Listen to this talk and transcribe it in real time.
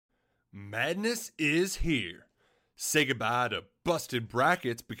Madness is here. Say goodbye to busted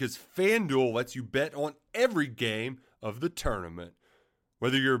brackets because FanDuel lets you bet on every game of the tournament.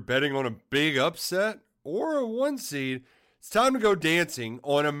 Whether you're betting on a big upset or a one seed, it's time to go dancing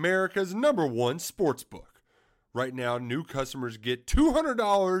on America's #1 sportsbook. Right now, new customers get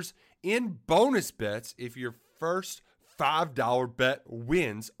 $200 in bonus bets if your first $5 bet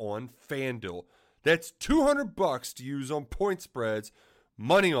wins on FanDuel. That's $200 to use on point spreads,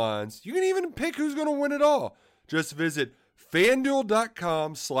 money lines. You can even pick who's going to win it all. Just visit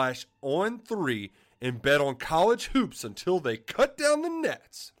FanDuel.com/on3 and bet on college hoops until they cut down the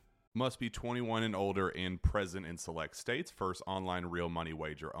nets. Must be 21 and older and present in select states. First online real money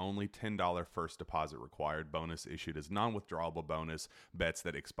wager only. $10 first deposit required. Bonus issued as non-withdrawable bonus. Bets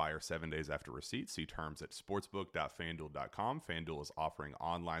that expire 7 days after receipt. See terms at sportsbook.fanduel.com. FanDuel is offering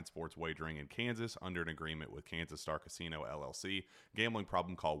online sports wagering in Kansas under an agreement with Kansas Star Casino, LLC. Gambling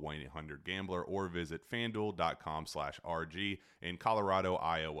problem? Call 1-800-GAMBLER or visit fanduel.com/RG in Colorado,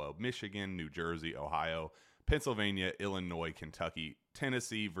 Iowa, Michigan, New Jersey, Ohio, Pennsylvania, Illinois, Kentucky,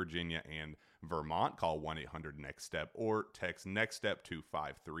 Tennessee, Virginia, and Vermont. Call 1-800-NEXT-STEP or text NEXT-STEP to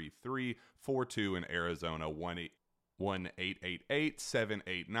 53342 in Arizona,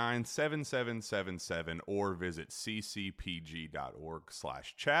 1-888-789-7777 or visit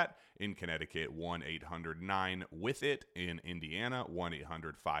ccpg.org/chat. In Connecticut, 1-800-9-WITH-IT. In Indiana,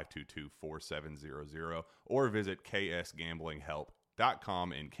 1-800-522-4700 or visit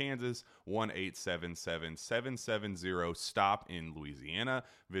ksgamblinghelp.com. In Kansas, 1-877-770-STOP in Louisiana.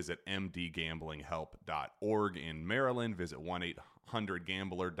 Visit mdgamblinghelp.org in Maryland. Visit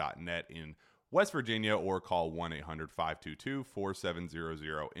 1-800-gambler.net in West Virginia or call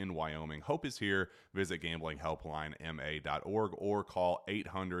 1-800-522-4700 in Wyoming. Hope is here. Visit gamblinghelplinema.org or call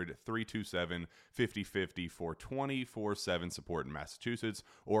 800-327-5050 for 24/7 support in Massachusetts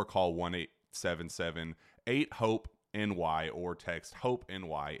or call 1-877-8-HOPE NY or text Hope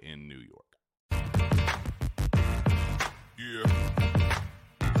NY in New York.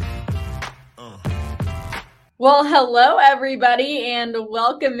 Well, hello everybody and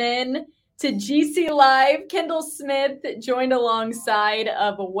welcome in to GC Live. Kendall Smith joined alongside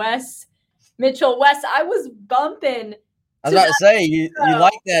of Wes Mitchell. Wes, I was bumping. I was about to say, you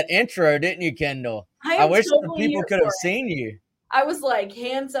liked that intro, didn't you, Kendall? I wish the people could have seen you. I was like,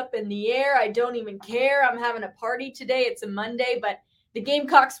 hands up in the air. I don't even care. I'm having a party today. It's a Monday, but the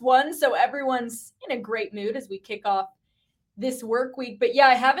Gamecocks won, so everyone's in a great mood as we kick off this work week. But yeah,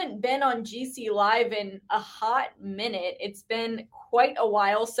 I haven't been on GC Live in a hot minute. It's been quite a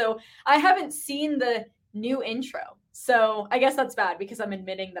while, so I haven't seen the new intro. So I guess that's bad because I'm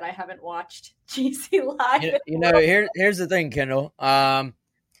admitting that I haven't watched GC Live. You know, here's the thing, Kendall.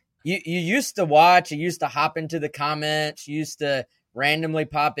 You used to watch, you used to hop into the comments, you used to randomly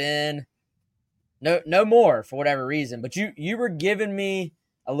pop in. No more for whatever reason. But you were giving me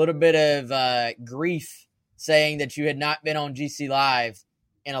a little bit of grief saying that you had not been on GC Live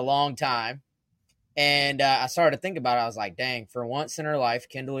in a long time. And I started to think about it. I was like, dang, for once in her life,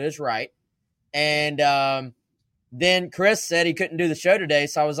 Kendall is right. And then Chris said he couldn't do the show today.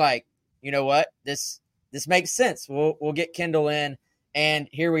 So I was like, you know what? This makes sense. We'll get Kendall in. And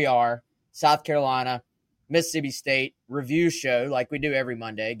here we are, South Carolina, Mississippi State review show like we do every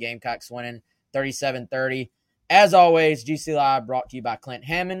Monday. Gamecocks winning 37-30. As always, GC Live brought to you by Clint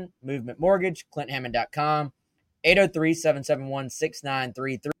Hammond, Movement Mortgage, clinthammond.com,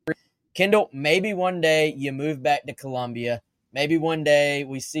 803-771-6933. Kendall, maybe one day you move back to Columbia. Maybe one day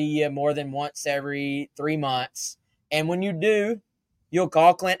we see you more than once every 3 months. And when you do, you'll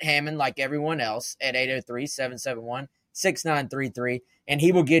call Clint Hammond like everyone else at 803-771-6933, and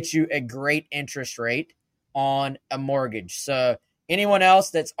he will get you a great interest rate on a mortgage. So anyone else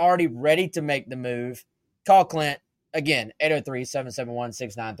that's already ready to make the move, call Clint. Again,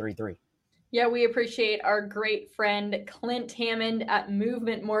 803-771-6933. Yeah, we appreciate our great friend Clint Hammond at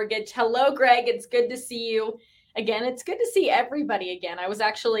Movement Mortgage. Hello, Greg. It's good to see you again. It's good to see everybody again. I was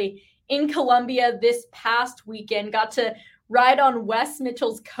actually in Columbia this past weekend, got to ride on Wes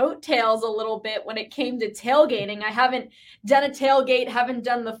Mitchell's coattails a little bit when it came to tailgating. I haven't done a tailgate, haven't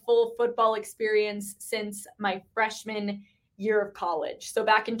done the full football experience since my freshman year of college. So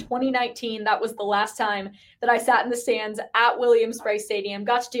back in 2019, that was the last time that I sat in the stands at Williams-Brice Stadium.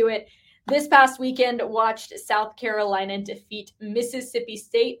 Got to do it this past weekend. Watched South Carolina defeat Mississippi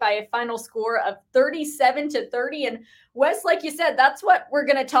State by a final score of 37-30. And Wes, like you said, that's what we're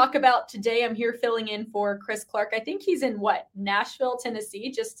going to talk about today. I'm here filling in for Chris Clark. I think he's in Nashville,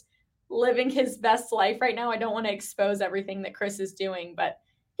 Tennessee, just living his best life right now. I don't want to expose everything that Chris is doing, but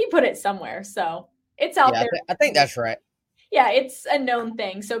he put it somewhere. So it's out there. I think that's right. Yeah, it's a known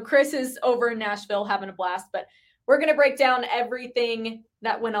thing. So Chris is over in Nashville having a blast, but we're going to break down everything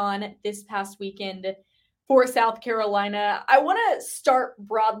that went on this past weekend for South Carolina. I want to start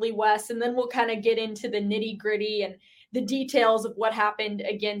broadly, Wes, and then we'll kind of get into the nitty-gritty and the details of what happened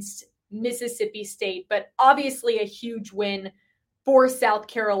against Mississippi State. But obviously a huge win for South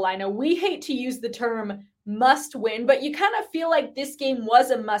Carolina. We hate to use the term must win, but you kind of feel like this game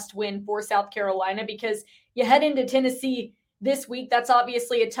was a must win for South Carolina because you head into Tennessee this week. That's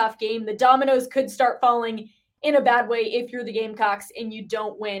obviously a tough game. The dominoes could start falling in a bad way if you're the Gamecocks and you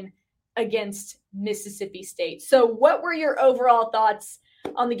don't win against Mississippi State. So what were your overall thoughts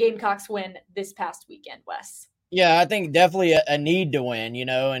on the Gamecocks win this past weekend, Wes? Yeah, I think definitely a need to win,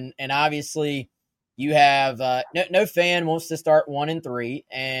 and obviously you have no fan wants to start 1-3,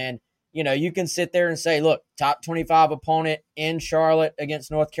 and you can sit there and say, look, top 25 opponent in Charlotte against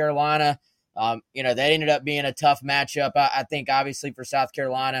North Carolina. That ended up being a tough matchup. I think obviously for South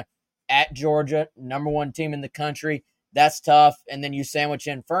Carolina at Georgia, number one team in the country, that's tough. And then you sandwich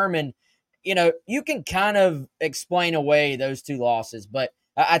in Furman. You can kind of explain away those two losses, but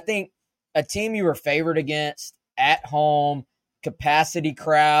I think a team you were favored against at home, capacity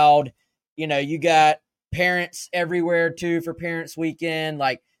crowd, you got parents everywhere too for Parents Weekend.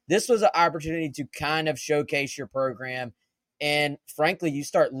 Like, this was an opportunity to kind of showcase your program. And frankly, you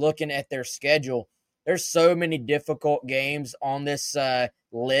start looking at their schedule. There's so many difficult games on this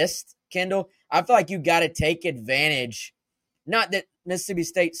list, Kendall. I feel like you got to take advantage. Not that Mississippi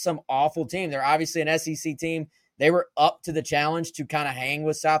State's some awful team. They're obviously an SEC team. They were up to the challenge to kind of hang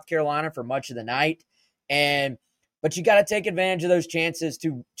with South Carolina for much of the night. But you got to take advantage of those chances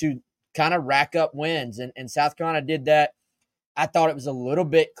to kind of rack up wins. And South Carolina did that. I thought it was a little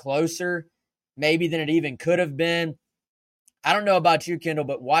bit closer maybe than it even could have been. I don't know about you, Kendall,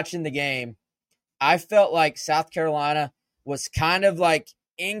 but watching the game, I felt like South Carolina was kind of like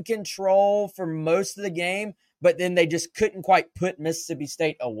in control for most of the game, but then they just couldn't quite put Mississippi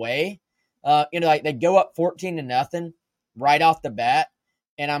State away. Like they go up 14-0 right off the bat.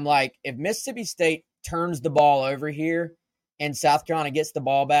 And I'm like, if Mississippi State turns the ball over here and South Carolina gets the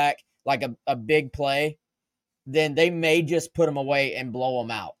ball back, like a big play, then they may just put them away and blow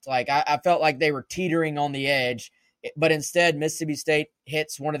them out. Like I felt like they were teetering on the edge, but instead Mississippi State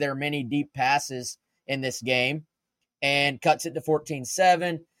hits one of their many deep passes in this game and cuts it to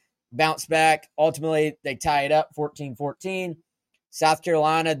 14-7, bounce back. Ultimately, they tie it up 14-14. South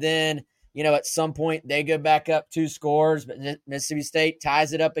Carolina then, at some point they go back up 2 scores, but Mississippi State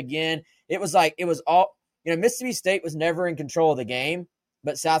ties it up again. It was all, Mississippi State was never in control of the game,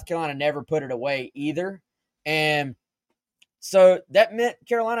 but South Carolina never put it away either. And so that meant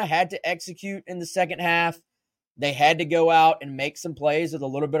Carolina had to execute in the second half. They had to go out and make some plays with a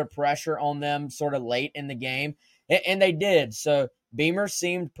little bit of pressure on them sort of late in the game, and they did. So Beamer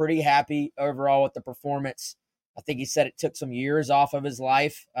seemed pretty happy overall with the performance. I think he said it took some years off of his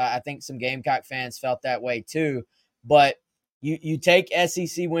life. I think some Gamecock fans felt that way too. But you take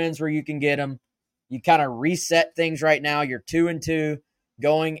SEC wins where you can get them. You kind of reset things right now. You're 2-2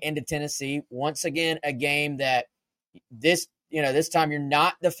 going into Tennessee. Once again, a game that this time you're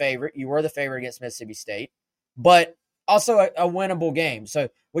not the favorite. You were the favorite against Mississippi State, but also a winnable game. So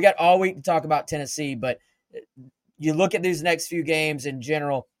we got all week to talk about Tennessee, but you look at these next few games in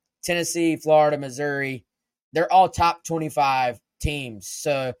general, Tennessee, Florida, Missouri, they're all top 25 teams.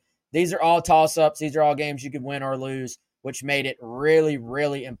 So these are all toss-ups. These are all games you could win or lose, which made it really,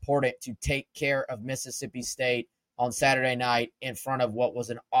 really important to take care of Mississippi State on Saturday night in front of what was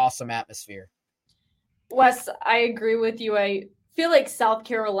an awesome atmosphere. Wes, I agree with you. I feel like South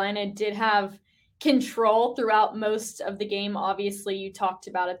Carolina did have control throughout most of the game. Obviously, you talked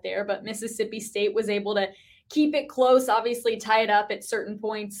about it there, but Mississippi State was able to keep it close, obviously tie it up at certain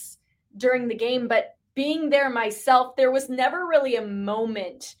points during the game. But being there myself, there was never really a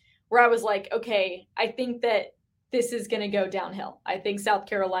moment where I was like, okay, I think that this is going to go downhill. I think South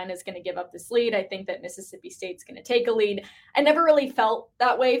Carolina is going to give up this lead. I think that Mississippi State's going to take a lead. I never really felt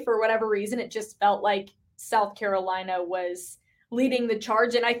that way for whatever reason. It just felt like South Carolina was leading the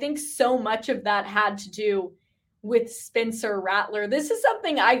charge. And I think so much of that had to do with Spencer Rattler. This is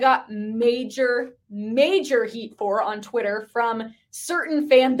something I got major heat for on Twitter from certain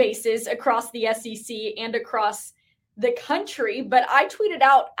fan bases across the SEC and across the country. But I tweeted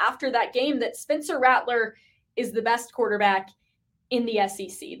out after that game that Spencer Rattler is the best quarterback in the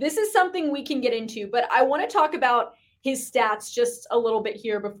SEC. This is something we can get into, but I want to talk about his stats just a little bit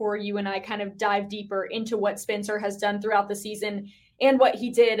here before you and I kind of dive deeper into what Spencer has done throughout the season and what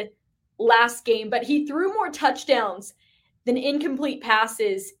he did last game. But he threw more touchdowns then incomplete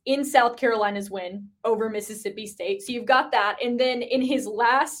passes in South Carolina's win over Mississippi State. So you've got that. And then in his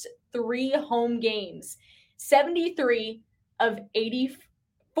last 3 home games, 73 of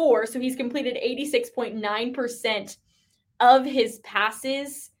 84. So he's completed 86.9% of his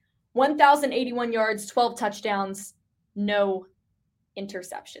passes, 1,081 yards, 12 touchdowns, no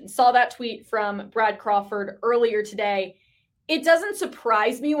interceptions. Saw that tweet from Brad Crawford earlier today. It doesn't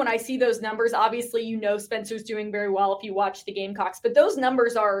surprise me when I see those numbers. Obviously, you know Spencer's doing very well if you watch the Gamecocks, but those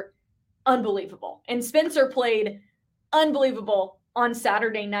numbers are unbelievable. And Spencer played unbelievable on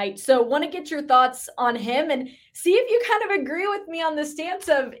Saturday night. So want to get your thoughts on him and see if you kind of agree with me on the stance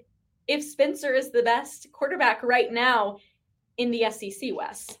of if Spencer is the best quarterback right now in the SEC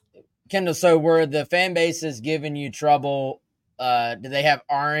West. Kendall, so were the fan bases giving you trouble? Do they have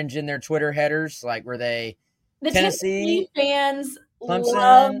orange in their Twitter headers? Like, were they The Tennessee fans Clemson,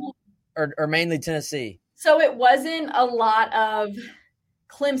 love, or mainly Tennessee? so it wasn't a lot of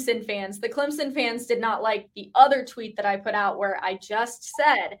Clemson fans. The Clemson fans did not like the other tweet that I put out where I just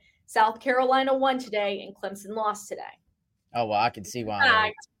said South Carolina won today and Clemson lost today. Oh, well, I can see why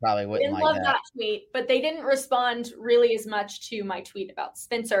they probably wouldn't Didn't like love that. that tweet, but they didn't respond really as much to my tweet about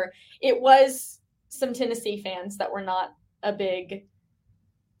Spencer. It was some Tennessee fans that were not a big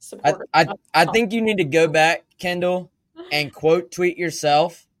supporter. I think you need to go back, Kendall, and quote tweet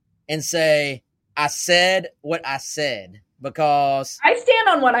yourself and say, I said what I said, because I stand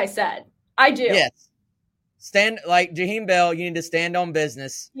on what I said. I do. yes, stand like Jaheim Bell, you need to stand on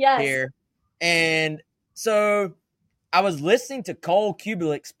business Yes. here. And so I was listening to Cole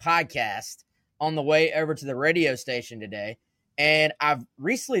Kubelik's podcast on the way over to the radio station today, and I've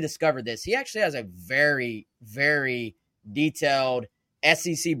recently discovered this. He actually has a very, very detailed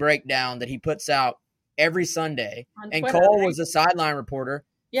SEC breakdown that he puts out every Sunday. On And Twitter, Cole right? was a sideline reporter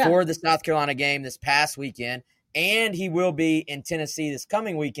for the South Carolina game this past weekend, and he will be in Tennessee this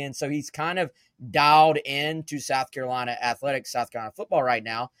coming weekend. So he's kind of dialed into South Carolina athletics, South Carolina football right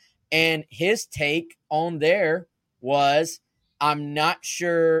now. And his take on there was, I'm not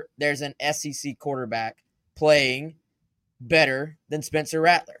sure there's an SEC quarterback playing better than Spencer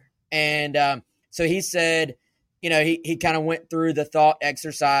Rattler. And so he said, you know, he kind of went through the thought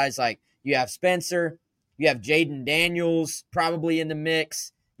exercise, like you have Spencer, you have Jaden Daniels probably in the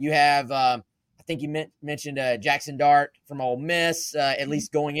mix. You have, I think you mentioned Jackson Dart from Ole Miss, at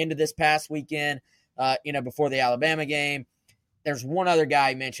least going into this past weekend, before the Alabama game. There's one other guy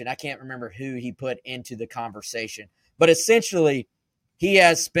he mentioned. I can't remember who he put into the conversation. But essentially, he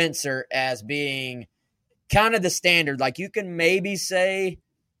has Spencer as being kind of the standard. Like, you can maybe say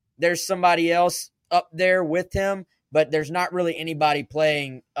there's somebody else up there with him, but there's not really anybody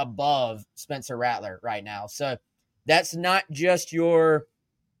playing above Spencer Rattler right now. So that's not just your,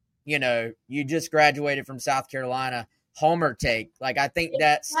 you just graduated from South Carolina homer take. Like, I think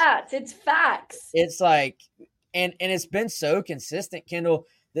It's facts. It's like, and it's been so consistent, Kendall,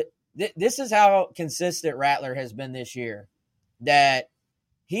 that this is how consistent Rattler has been this year, that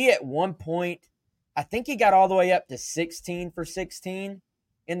he at one point, I think he got all the way up to 16 for 16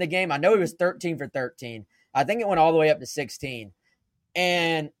 in the game. I know he was 13 for 13. I think it went all the way up to 16.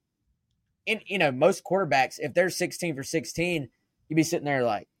 And, most quarterbacks, if they're 16 for 16, you'd be sitting there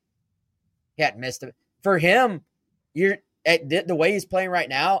like, he hadn't missed it. For him, the way he's playing right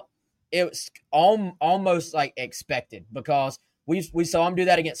now, it was almost like expected, because we saw him do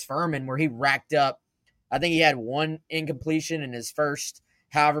that against Furman, where he racked up, I think he had one incompletion in his first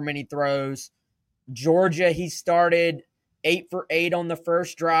however many throws. Georgia, he started 8 for 8 on the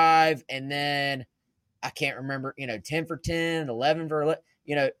first drive, and then I can't remember, 10 for 10, 11 for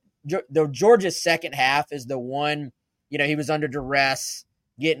 11. The Georgia's second half is the one, he was under duress,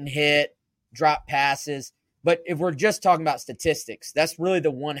 getting hit, drop passes. But if we're just talking about statistics, that's really the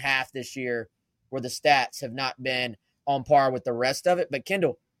one half this year where the stats have not been on par with the rest of it. But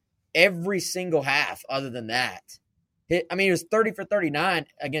Kendall, every single half other than that, he was 30 for 39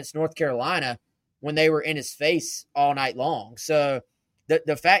 against North Carolina when they were in his face all night long. So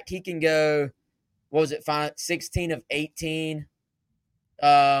the fact he can go, 16 of 18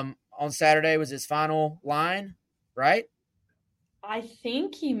 on Saturday was his final line, right? I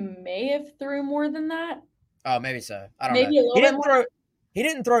think he may have threw more than that. Oh, maybe so. I don't Maybe know. a little bit more. He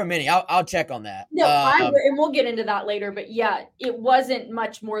didn't throw many. I'll check on that. No, and we'll get into that later. But yeah, it wasn't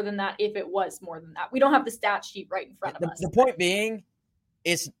much more than that. If it was more than that, we don't have the stat sheet right in front of us. The point being,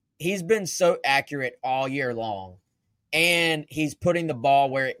 he's been so accurate all year long, and he's putting the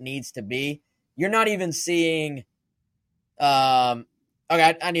ball where it needs to be. You're not even seeing. Okay,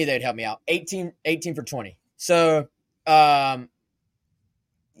 I knew they'd help me out. 18 for 20. So,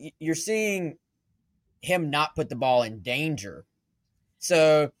 you're seeing him not put the ball in danger.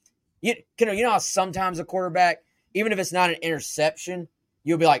 So, you know how sometimes a quarterback, even if it's not an interception,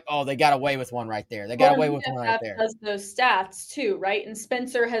 you'll be like, oh, they got away with one right there. They got away with one right there. Does those stats too, right? And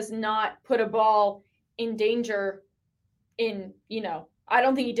Spencer has not put a ball in danger in, I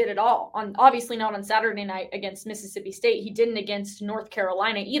don't think he did at all. Obviously not on Saturday night against Mississippi State. He didn't against North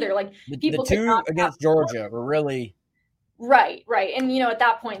Carolina either. Like the two against Georgia were really right. And at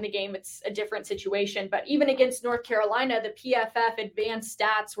that point in the game, it's a different situation. But even against North Carolina, the PFF advanced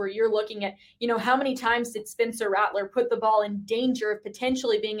stats where you're looking at, how many times did Spencer Rattler put the ball in danger of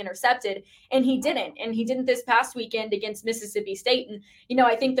potentially being intercepted? And he didn't. And he didn't this past weekend against Mississippi State. And,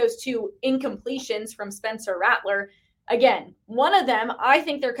 I think those two incompletions from Spencer Rattler, again, one of them, I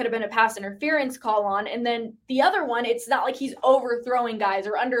think there could have been a pass interference call on. And then the other one, it's not like he's overthrowing guys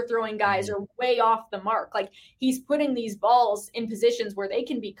or underthrowing guys or way off the mark. Like he's putting these balls in positions where they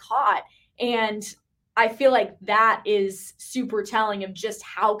can be caught. And I feel like that is super telling of just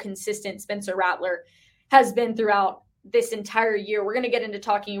how consistent Spencer Rattler has been throughout this entire year. We're going to get into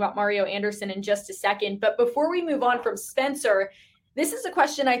talking about Mario Anderson in just a second. But before we move on from Spencer, this is a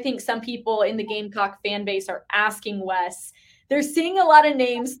question I think some people in the Gamecock fan base are asking Wes. They're seeing a lot of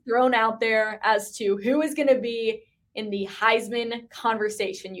names thrown out there as to who is going to be in the Heisman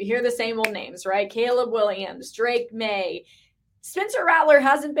conversation. You hear the same old names, right? Caleb Williams, Drake May. Spencer Rattler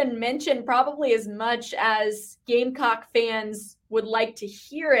hasn't been mentioned probably as much as Gamecock fans would like to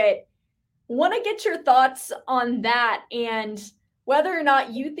hear it. Want to get your thoughts on that and whether or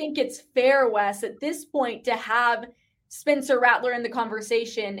not you think it's fair, Wes, at this point to have Spencer Rattler in the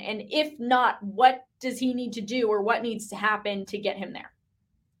conversation, and if not, what does he need to do or what needs to happen to get him there?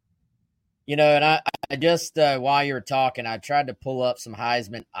 And I just while you were talking, I tried to pull up some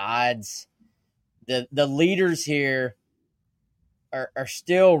Heisman odds. The leaders here are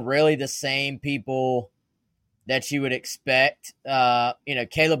still really the same people that you would expect.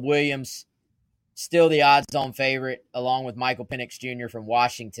 Caleb Williams, still the odds-on favorite, along with Michael Penix Jr. from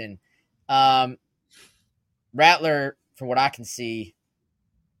Washington. Rattler, from what I can see,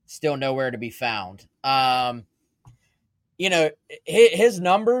 still nowhere to be found. His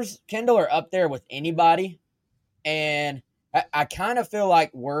numbers, Kendall, are up there with anybody. And I kind of feel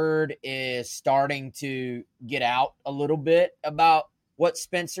like word is starting to get out a little bit about what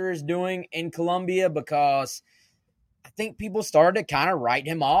Spencer is doing in Columbia, because I think people started to kind of write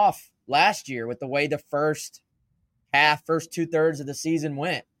him off last year with the way the first 2/3 of the season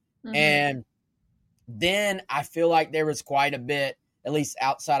went. Mm-hmm. And then I feel like there was quite a bit, at least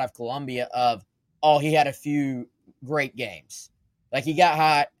outside of Columbia, of, he had a few great games. Like he got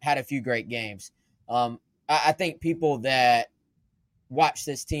hot, had a few great games. I think people that watch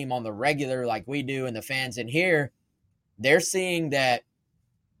this team on the regular like we do and the fans in here, they're seeing that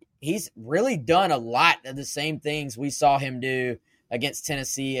he's really done a lot of the same things we saw him do against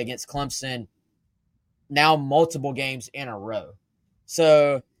Tennessee, against Clemson, now multiple games in a row.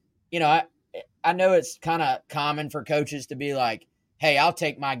 So, I know it's kind of common for coaches to be like, hey, I'll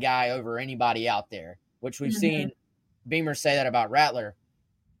take my guy over anybody out there, which we've seen Beamer say that about Rattler.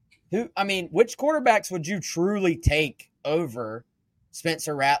 Which quarterbacks would you truly take over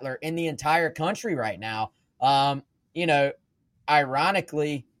Spencer Rattler in the entire country right now?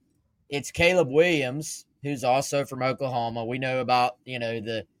 Ironically, it's Caleb Williams, who's also from Oklahoma. We know about,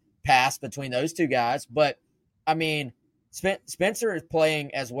 the past between those two guys. But, Spencer is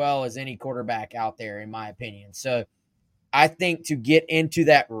playing as well as any quarterback out there, in my opinion. So I think to get into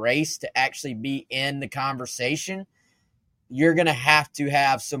that race, to actually be in the conversation, you're going to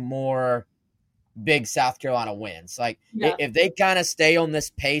have some more big South Carolina wins. If they kind of stay on this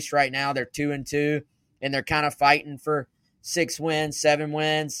pace right now, they're 2-2, and they're kind of fighting for 6 wins, 7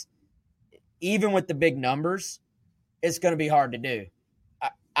 wins, even with the big numbers, it's going to be hard to do.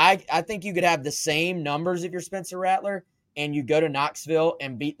 I think you could have the same numbers if you're Spencer Rattler, and you go to Knoxville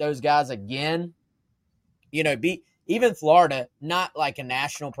and beat those guys again. Beat even Florida, not like a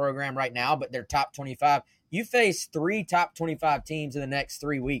national program right now, but they're top 25. You face 3 top 25 teams in the next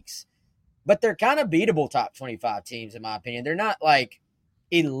 3 weeks, but they're kind of beatable top 25 teams, in my opinion. They're not like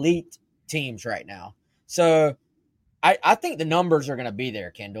elite teams right now. So I think the numbers are going to be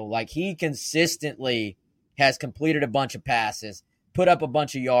there, Kendall. Like, he consistently has completed a bunch of passes, put up a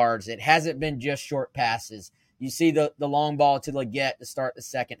bunch of yards. It hasn't been just short passes. You see the long ball to Leggett to start the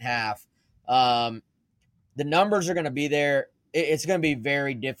second half. The numbers are going to be there. It's going to be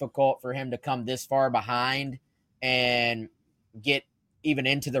very difficult for him to come this far behind and get even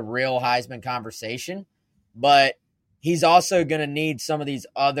into the real Heisman conversation. But he's also going to need some of these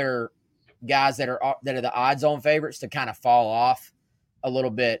other guys that are the odds-on favorites to kind of fall off a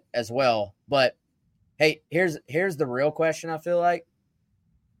little bit as well. But Hey, here's the real question. I feel like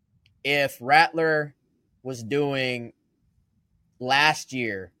if Rattler was doing last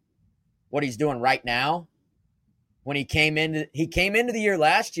year what he's doing right now, when he came into the year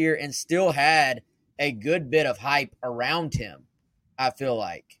last year and still had a good bit of hype around him, I feel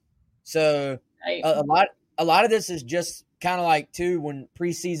like. So a lot of this is just kind of like too when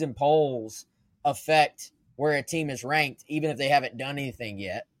preseason polls affect where a team is ranked, even if they haven't done anything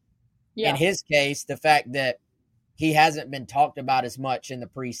yet. Yeah. In his case, the fact that he hasn't been talked about as much in the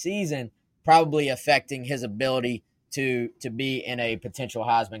preseason probably affecting his ability to be in a potential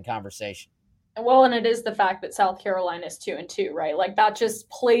Heisman conversation. Well, and it is the fact that South Carolina is 2-2, right? Like that just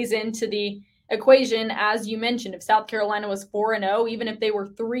plays into the equation, as you mentioned. If South Carolina was 4-0, even if they were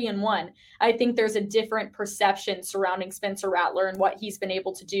 3-1, I think there's a different perception surrounding Spencer Rattler and what he's been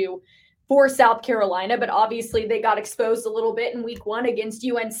able to do for South Carolina. But obviously they got exposed a little bit in week 1 against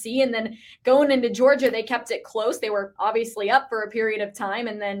UNC, and then going into Georgia, they kept it close. They were obviously up for a period of time,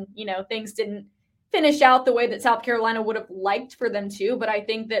 and then, things didn't finish out the way that South Carolina would have liked for them to. But I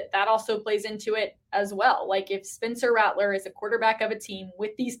think that also plays into it as well. Like if Spencer Rattler is a quarterback of a team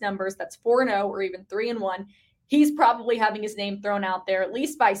with these numbers that's 4-0 or even 3-1, he's probably having his name thrown out there, at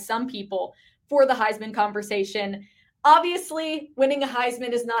least by some people, for the Heisman conversation. Obviously, winning a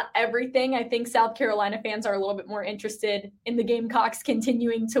Heisman is not everything. I think South Carolina fans are a little bit more interested in the Gamecocks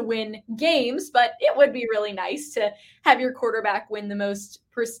continuing to win games, but it would be really nice to have your quarterback win the most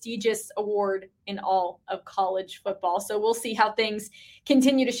prestigious award in all of college football. So we'll see how things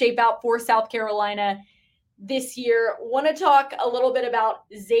continue to shape out for South Carolina this year. Want to talk a little bit about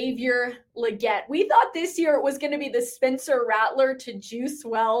Xavier Legette. We thought this year it was going to be the Spencer Rattler to Juice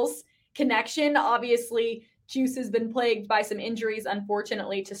Wells connection. Obviously, Juice has been plagued by some injuries,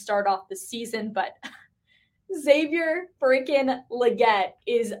 unfortunately, to start off the season, but Xavier freaking Legette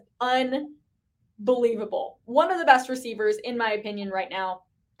is unbelievable. One of the best receivers, in my opinion, right now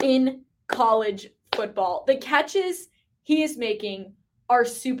in college football. The catches he is making are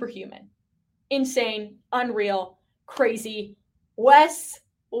superhuman, insane, unreal, crazy. Wes,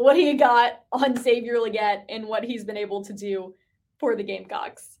 what do you got on Xavier Legette and what he's been able to do for the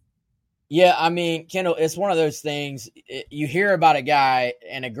Gamecocks? Yeah, I mean, Kendall, it's one of those things. You hear about a guy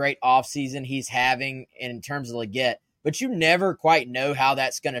and a great offseason he's having in terms of Legette, but you never quite know how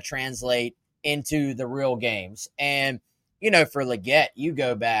that's going to translate into the real games. And, for Legette, you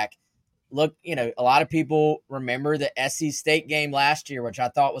go back, look, a lot of people remember the SC State game last year, which I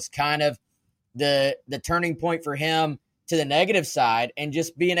thought was kind of the turning point for him to the negative side, and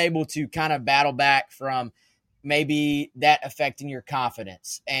just being able to kind of battle back from maybe that affecting your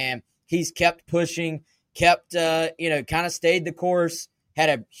confidence. And he's kept pushing, kind of stayed the course, had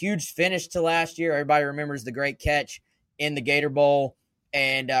a huge finish to last year. Everybody remembers the great catch in the Gator Bowl,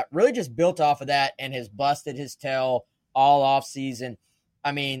 and really just built off of that and has busted his tail all off season.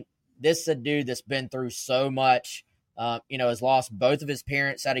 I mean, this is a dude that's been through so much, has lost both of his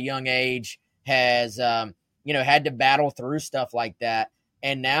parents at a young age, has, had to battle through stuff like that,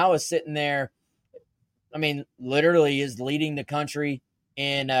 and now is sitting there, I mean, literally is leading the country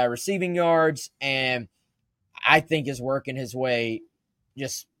in receiving yards, and I think is working his way,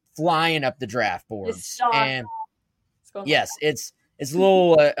 just flying up the draft boards. And yes, it's a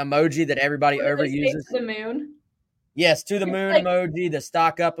little emoji that everybody overuses. To the moon. Yes, to the moon emoji, the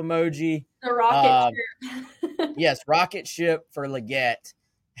stock up emoji. The rocket ship. Yes, rocket ship for Legette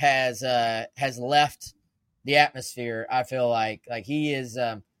has left the atmosphere. I feel like he is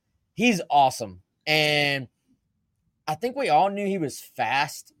he's awesome. And I think we all knew he was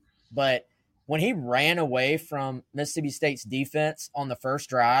fast, but when he ran away from Mississippi State's defense on the first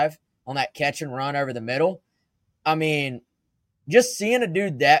drive on that catch and run over the middle, I mean, just seeing a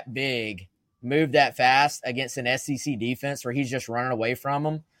dude that big move that fast against an SEC defense where he's just running away from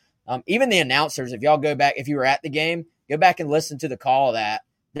them. Even the announcers, if y'all go back, if you were at the game, go back and listen to the call of that.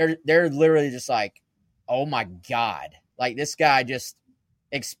 They're literally just like, oh my God, like this guy just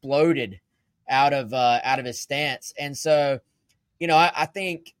exploded out of his stance. And so, I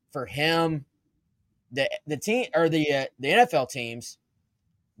think for him, the team or the NFL teams,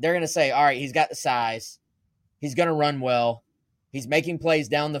 they're going to say, all right, he's got the size. He's going to run well. He's making plays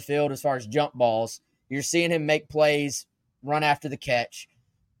down the field as far as jump balls. You're seeing him make plays, run after the catch.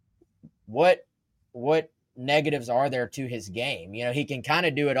 What negatives are there to his game? He can kind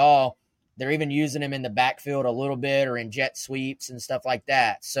of do it all. They're even using him in the backfield a little bit or in jet sweeps and stuff like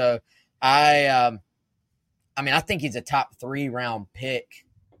that. So I think he's a top 3 round pick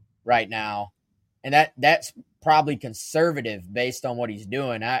right now. And that's probably conservative based on what he's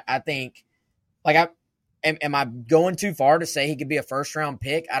doing. I think am I going too far to say he could be a first-round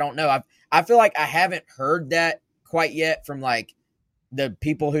pick? I don't know. I feel like I haven't heard that quite yet from, like, the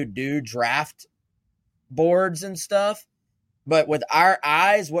people who do draft boards and stuff. But with our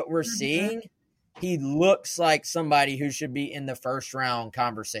eyes, what we're seeing, he looks like somebody who should be in the first-round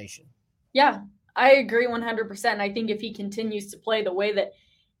conversation. Yeah, I agree 100%. I think if he continues to play the way that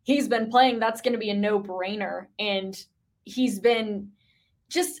he's been playing, that's going to be a no-brainer. And he's been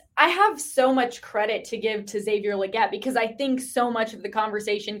just, I have so much credit to give to Xavier Legette, because I think so much of the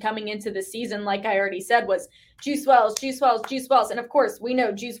conversation coming into the season, like I already said, was Juice Wells, Juice Wells, Juice Wells. And of course, we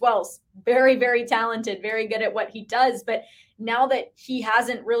know Juice Wells, very, very talented, very good at what he does. But now that he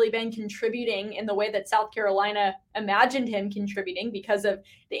hasn't really been contributing in the way that South Carolina imagined him contributing because of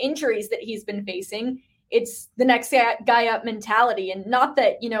the injuries that he's been facing, it's the next guy up mentality. And not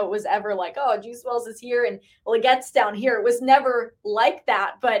that, it was ever like, oh, Juice Wells is here and Legette's down here. It was never like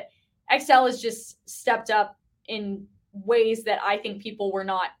that. But XL has just stepped up in ways that I think people were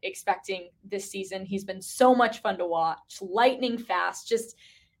not expecting this season. He's been so much fun to watch, lightning fast, just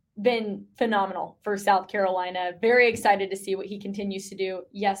been phenomenal for South Carolina. Very excited to see what he continues to do.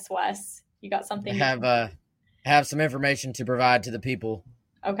 Yes, Wes, you got something? I have some information to provide to the people.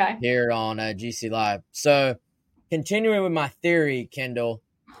 Okay. Here on GC Live. So, continuing with my theory, Kendall,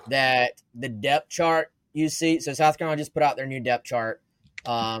 that the depth chart you see, so South Carolina just put out their new depth chart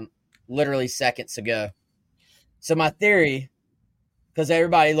literally seconds ago. So, my theory, because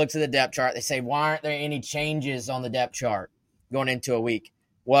everybody looks at the depth chart, they say, why aren't there any changes on the depth chart going into a week?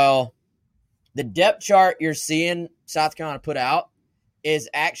 Well, the depth chart you're seeing South Carolina put out is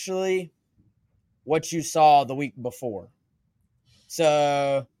actually what you saw the week before.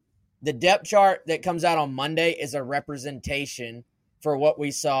 So the depth chart that comes out on Monday is a representation for what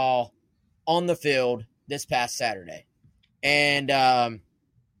we saw on the field this past Saturday. And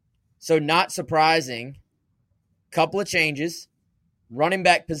so not surprising, couple of changes. Running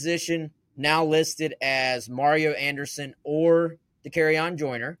back position now listed as Mario Anderson or Dakereon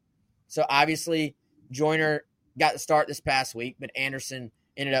Joyner. So obviously Joyner got the start this past week, but Anderson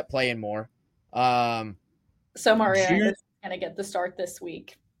ended up playing more. So Mario Anderson going to get the start this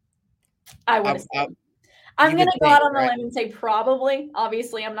week. I would assume. I'm going to go out on a limb and say probably.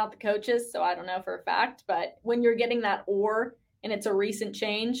 Obviously, I'm not the coaches, so I don't know for a fact. But when you're getting that or and it's a recent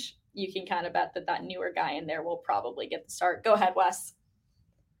change, you can kind of bet that newer guy in there will probably get the start. Go ahead, Wes.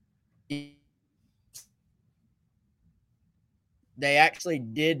 They actually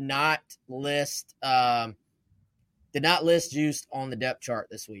did not list Juice on the depth chart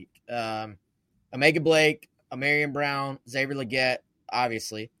this week. Omega Blake, Amarian Brown, Xavier Legette,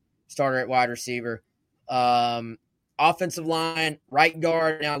 obviously, starter at wide receiver. Offensive line, right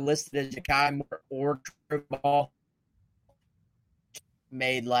guard now listed as Ja'Kai Moore or True Ball.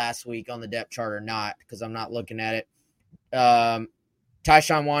 Made last week on the depth chart or not, because I'm not looking at it.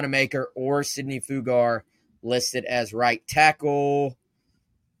 Tyshawn Wanamaker or Sidney Fugar listed as right tackle.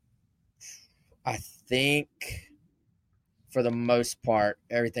 I think for the most part,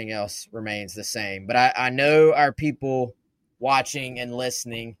 everything else remains the same. But I know our people watching and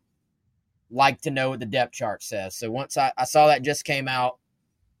listening like to know what the depth chart says. So once I saw that just came out,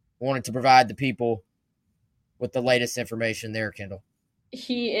 I wanted to provide the people with the latest information there, Kendall.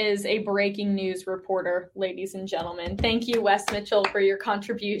 He is a breaking news reporter, ladies and gentlemen. Thank you, Wes Mitchell, for your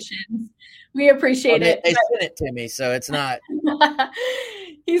contributions. We appreciate it. They sent it to me, so it's not.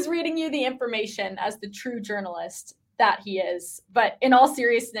 He's reading you the information as the true journalist that he is. But in all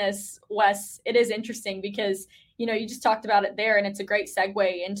seriousness, Wes, it is interesting because, you just talked about it there, and it's a great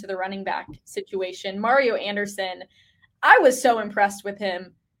segue into the running back situation. Mario Anderson, I was so impressed with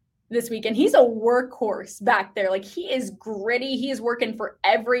him this weekend. He's a workhorse back there. Like, he is gritty. He is working for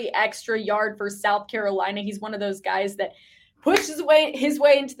every extra yard for South Carolina. He's one of those guys that pushed his way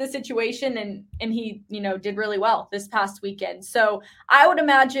into the situation, and he, did really well this past weekend. So I would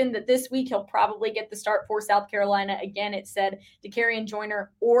imagine that this week he'll probably get the start for South Carolina. Again, it said Dakereon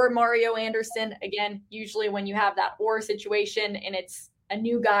Joyner or Mario Anderson. Again, usually when you have that or situation and it's a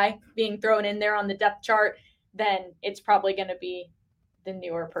new guy being thrown in there on the depth chart, then it's probably going to be the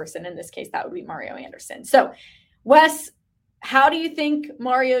newer person. In this case, that would be Mario Anderson. So, Wes, how do you think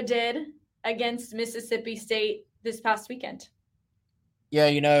Mario did against Mississippi State this past weekend? Yeah,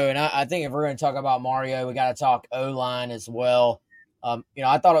 and I think if we're going to talk about Mario, we got to talk O-line as well.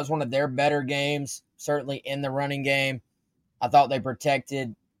 I thought it was one of their better games, certainly in the running game. I thought they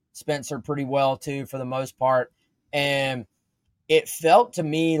protected Spencer pretty well, too, for the most part. And it felt to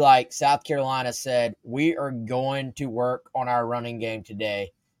me like South Carolina said, we are going to work on our running game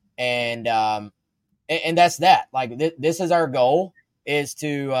today. And that's that. Like, this is our goal, is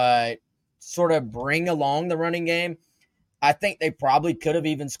to sort of bring along the running game. I think they probably could have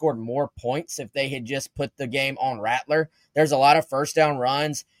even scored more points if they had just put the game on Rattler. There's a lot of first down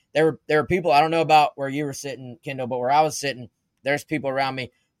runs. There are people, I don't know about where you were sitting, Kendall, but where I was sitting, there's people around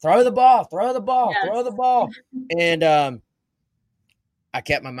me, throw the ball. Yes. And I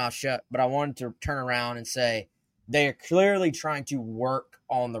kept my mouth shut, but I wanted to turn around and say they are clearly trying to work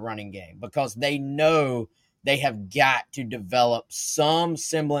on the running game because they know they have got to develop some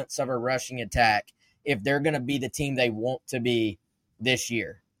semblance of a rushing attack if they're going to be the team they want to be this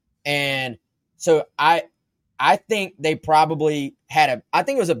year. And so I think they probably I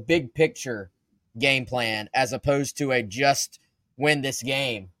think it was a big picture game plan as opposed to a just win this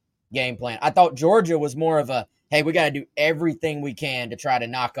game plan. I thought Georgia was more of a, hey, we got to do everything we can to try to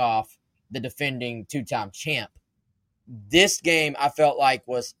knock off the defending 2-time champ. This game I felt like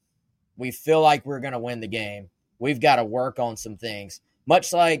was, we feel like we're going to win the game. We've got to work on some things.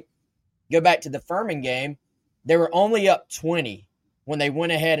 Much like, go back to the Furman game, they were only up 20 when they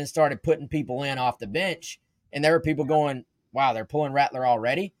went ahead and started putting people in off the bench. And there were people going, wow, they're pulling Rattler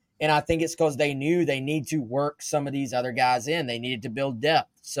already. And I think it's because they knew they need to work some of these other guys in. They needed to build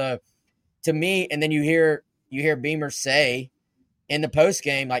depth. So to me, and then you hear Beamer say in the post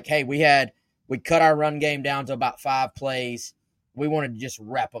game, like, hey, we cut our run game down to about 5 plays. We wanted to just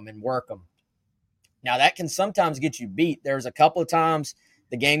rep them and work them. Now that can sometimes get you beat. There was a couple of times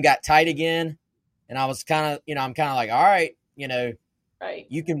the game got tight again, and I was kind of, I'm kind of like, all right, right,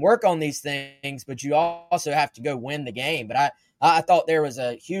 you can work on these things, but you also have to go win the game. But I thought there was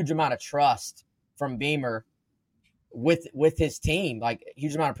a huge amount of trust from Beamer with his team, like a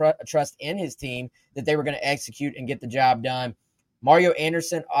huge amount of trust in his team that they were going to execute and get the job done. Mario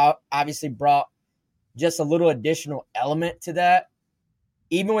Anderson obviously brought just a little additional element to that.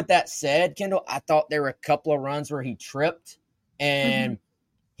 Even with that said, Kendall, I thought there were a couple of runs where he tripped and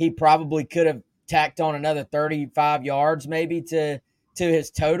he probably could have tacked on another 35 yards maybe to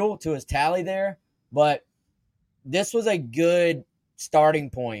his total, to his tally there. But this was a good starting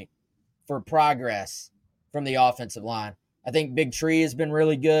point for progress from the offensive line. I think Big Tree has been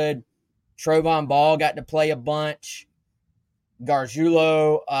really good. Trovon Ball got to play a bunch.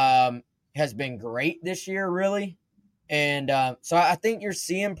 Gargiulo has been great this year, really. And so I think you're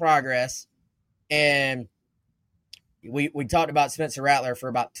seeing progress. And we talked about Spencer Rattler for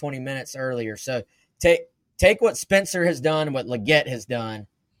about 20 minutes earlier. So take what Spencer has done, what Leggett has done,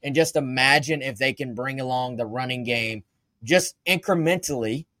 and just imagine if they can bring along the running game just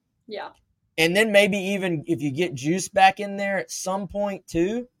incrementally. Yeah. And then maybe even if you get Juice back in there at some point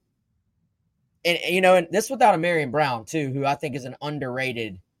too. And, and this without a Marion Brown too, who I think is an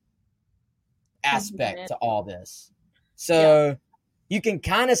underrated aspect to all this. So you can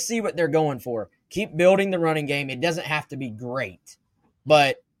kind of see what they're going for. Keep building the running game. It doesn't have to be great,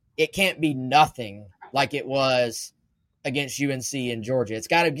 but it can't be nothing like it was against UNC and Georgia. It's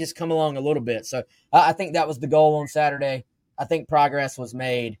got to just come along a little bit. So I think that was the goal on Saturday. I think progress was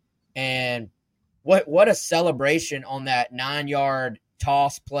made. And what a celebration on that 9-yard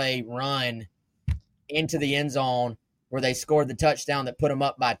toss play run into the end zone where they scored the touchdown that put them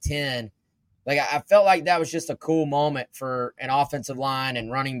up by 10. Like, I felt like that was just a cool moment for an offensive line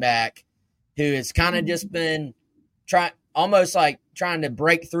and running back who has kind of just been trying to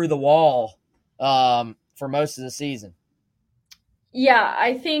break through the wall for most of the season. Yeah,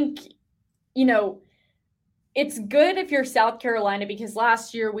 I think, it's good if you're South Carolina because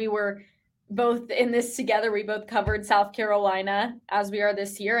last year we were both in this together. We both covered South Carolina as we are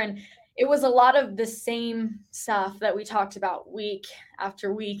this year. And it was a lot of the same stuff that we talked about week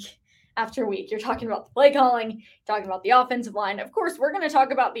after week after week. You're talking about the play calling, talking about the offensive line. Of course, we're going to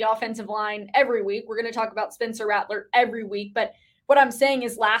talk about the offensive line every week. We're going to talk about Spencer Rattler every week. But what I'm saying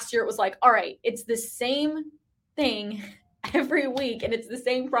is last year it was like, all right, it's the same thing every week. And it's the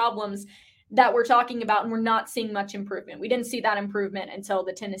same problems that we're talking about. And we're not seeing much improvement. We didn't see that improvement until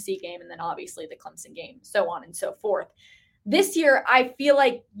the Tennessee game. And then obviously the Clemson game, so on and so forth. This year, I feel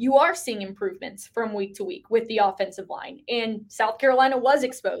like you are seeing improvements from week to week with the offensive line. And South Carolina was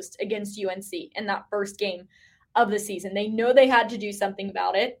exposed against UNC in that first game of the season. They know they had to do something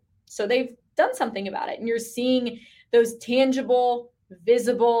about it, so they've done something about it. And you're seeing those tangible,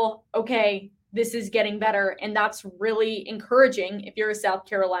 visible, okay, this is getting better. And that's really encouraging if you're a South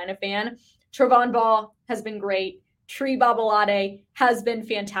Carolina fan. Trovon Ball has been great. Tree Babalade has been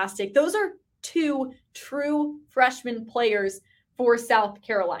fantastic. Those are 2 true freshman players for South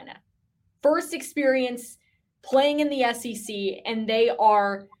Carolina. First experience playing in the SEC, and they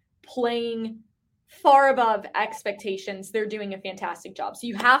are playing far above expectations. They're doing a fantastic job. So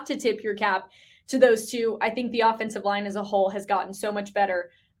you have to tip your cap to those 2. I think the offensive line as a whole has gotten so much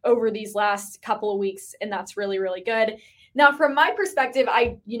better over these last couple of weeks, and that's really, really good. Now, from my perspective,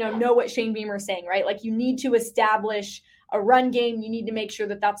 I know what Shane Beamer is saying, right? Like, you need to establish a run game. You need to make sure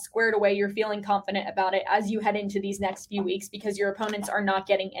that that's squared away. You're feeling confident about it as you head into these next few weeks, because your opponents are not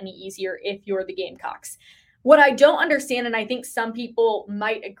getting any easier if you're the Gamecocks. What I don't understand, and I think some people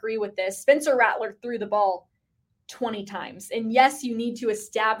might agree with this, Spencer Rattler threw the ball 20 times. And yes, you need to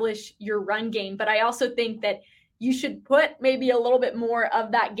establish your run game, but I also think that you should put maybe a little bit more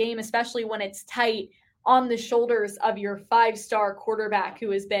of that game, especially when it's tight, on the shoulders of your 5-star quarterback who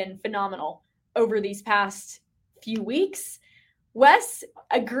has been phenomenal over these past few weeks. Wes,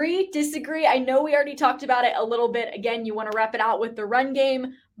 agree, disagree? I know we already talked about it a little bit. Again, you want to wrap it out with the run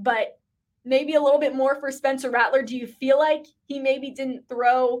game, but maybe a little bit more for Spencer Rattler. Do you feel like he maybe didn't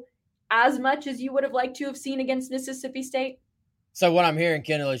throw as much as you would have liked to have seen against Mississippi State? So what I'm hearing,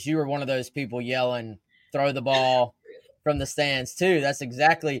 Kendall, is you were one of those people yelling, throw the ball from the stands too. That's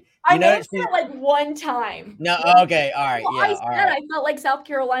exactly. I know it like one time. No, okay, all right, yeah, all right. I felt like South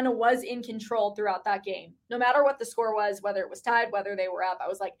Carolina was in control throughout that game, no matter what the score was, whether it was tied, whether they were up. I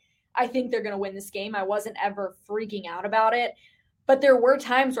was like, I think they're going to win this game. I wasn't ever freaking out about it, but there were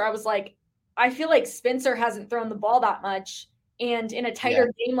times where I was like, I feel like Spencer hasn't thrown the ball that much, and in a tighter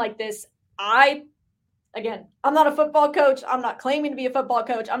game like this, I'm not a football coach. I'm not claiming to be a football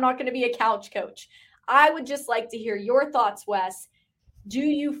coach. I'm not going to be a couch coach. I would just like to hear your thoughts, Wes. Do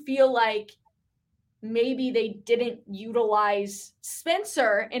you feel like maybe they didn't utilize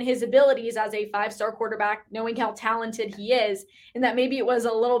Spencer and his abilities as a 5-star quarterback, knowing how talented he is, and that maybe it was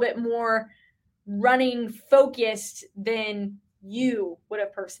a little bit more running focused than you would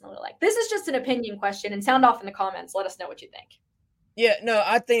have personally liked? This is just an opinion question, and sound off in the comments. Let us know what you think. Yeah, no,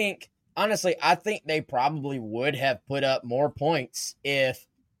 I think they probably would have put up more points if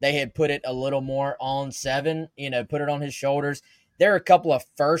they had put it a little more on 7, put it on his shoulders. There are a couple of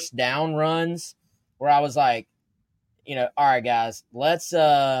first down runs where I was like, all right, guys, let's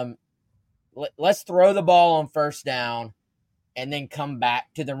throw the ball on first down and then come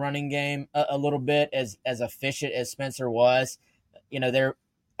back to the running game a little bit. As efficient as Spencer was,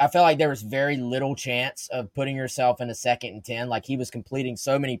 I felt like there was very little chance of putting yourself in a 2nd and 10. Like, he was completing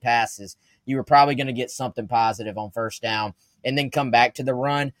so many passes, you were probably going to get something positive on first down and then come back to the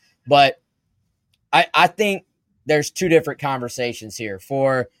run. But I think there's two different conversations here.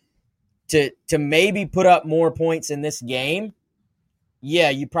 To maybe put up more points in this game,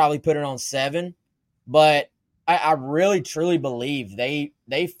 yeah, you probably put it on 7. But I really, truly believe they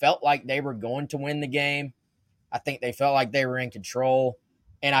felt like they were going to win the game. I think they felt like they were in control.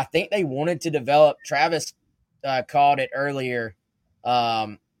 And I think they wanted to develop. Travis called it earlier.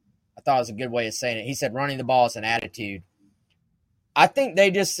 I thought it was a good way of saying it. He said running the ball is an attitude. I think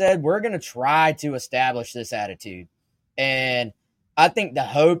they just said, we're going to try to establish this attitude. And I think the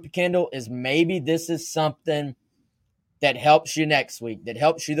hope, Kendall, is maybe this is something that helps you next week, that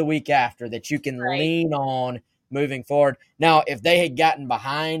helps you the week after, that you can lean on moving forward. Now, if they had gotten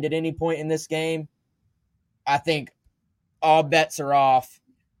behind at any point in this game, I think all bets are off.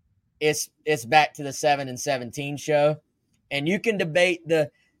 It's back to the 7-17 show. And you can debate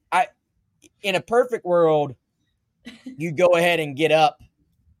in a perfect world, you go ahead and get up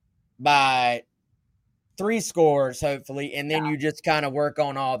by 3 scores, hopefully, and then you just kind of work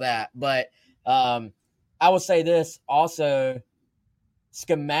on all that. But I will say this also,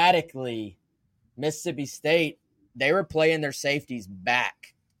 schematically, Mississippi State, they were playing their safeties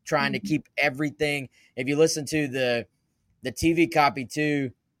back, trying to keep everything. If you listen to the TV copy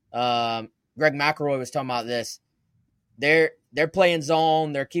too, Greg McElroy was talking about this. They're playing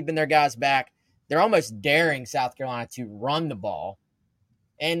zone. They're keeping their guys back. They're almost daring South Carolina to run the ball.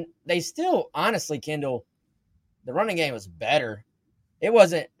 And they still, honestly, Kendall, the running game was better. It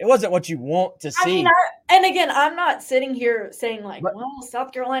wasn't what you want to see. I mean, and again, I'm not sitting here saying like, well,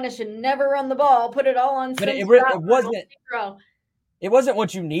 South Carolina should never run the ball, put it all on. But it wasn't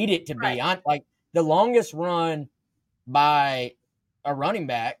what you need it to be. Like, the longest run by a running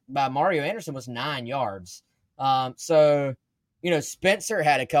back by Mario Anderson was 9 yards. So, Spencer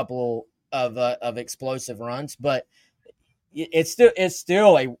had a couple of explosive runs, but it's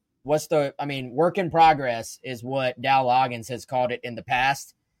still a work in progress is what Dow Loggins has called it in the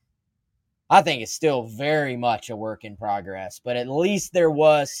past. I think it's still very much a work in progress, but at least there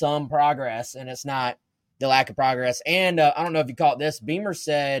was some progress, and it's not the lack of progress. And I don't know if you caught this, Beamer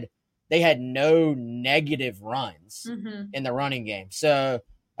said they had no negative runs in the running game. So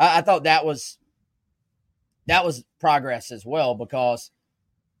I thought that was progress as well, because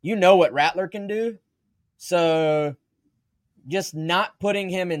you know what Rattler can do. So just not putting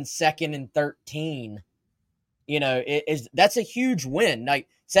him in 2nd and 13, that's a huge win. Like,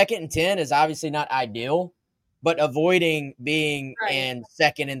 2nd and 10 is obviously not ideal, but avoiding being in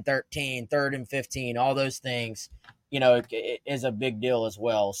 2nd and 13, 3rd and 15, all those things, is a big deal as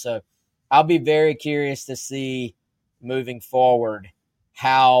well. So I'll be very curious to see moving forward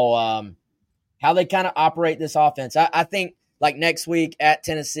how they kind of operate this offense. I think like next week at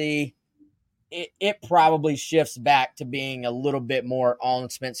Tennessee, it probably shifts back to being a little bit more on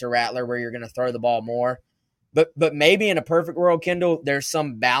Spencer Rattler, where you're going to throw the ball more. But maybe in a perfect world, Kendall, there's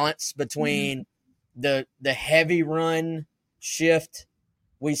some balance between the heavy run shift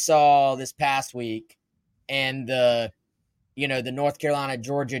we saw this past week and the North Carolina,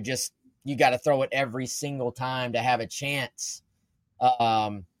 Georgia, just you got to throw it every single time to have a chance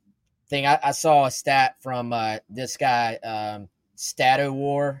thing. I saw a stat from this guy,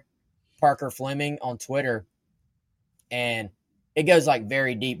 Statowar, Parker Fleming on Twitter, and it goes like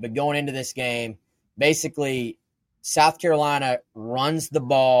very deep. But going into this game, basically South Carolina runs the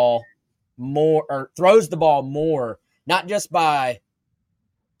ball more or throws the ball more, not just by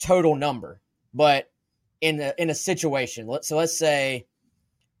total number, but in a situation. Let's say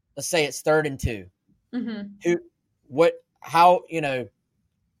it's 3rd and 2.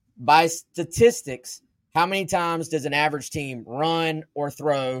 By statistics, how many times does an average team run or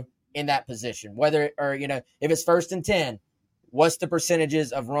throw in that position? Whether, or, if it's 1st and 10, what's the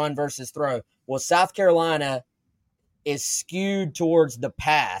percentages of run versus throw? Well, South Carolina is skewed towards the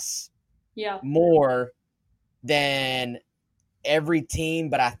pass more than every team,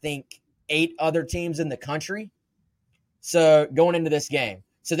 but I think 8 other teams in the country. So going into this game,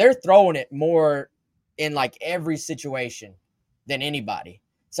 so they're throwing it more in like every situation than anybody.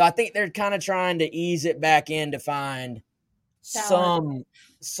 So I think they're kind of trying to ease it back in to find some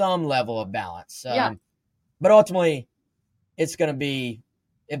level of balance. But ultimately, it's going to be,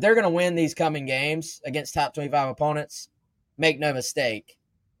 if they're going to win these coming games against top 25 opponents, make no mistake,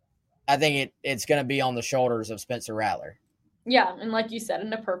 I think it's going to be on the shoulders of Spencer Rattler. Yeah, and like you said,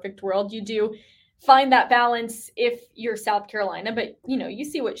 in a perfect world, you do find that balance if you're South Carolina. But, you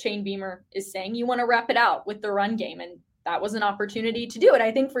see what Shane Beamer is saying. You want to wrap it out with the run game, and that was an opportunity to do it.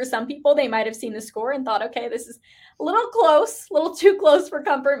 I think for some people, they might have seen the score and thought, okay, this is a little close, a little too close for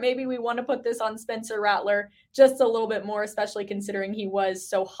comfort. Maybe we want to put this on Spencer Rattler just a little bit more, especially considering he was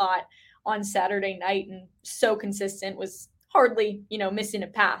so hot on Saturday night and so consistent, was hardly, missing a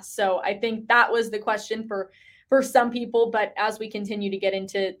pass. So I think that was the question for some people. But as we continue to get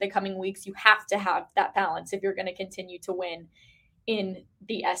into the coming weeks, you have to have that balance if you're going to continue to win in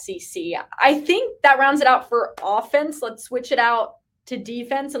the SEC. I think that rounds it out for offense. Let's switch it out to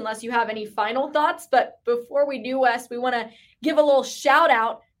defense, unless you have any final thoughts. But before we do, Wes, we want to give a little shout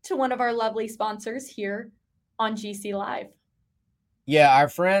out to one of our lovely sponsors here on GC Live. Yeah, our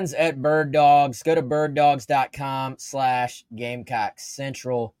friends at Bird Dogs. Go to birddogs.com/Gamecocks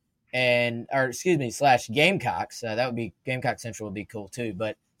Central /Gamecocks. That would be Gamecock Central would be cool too,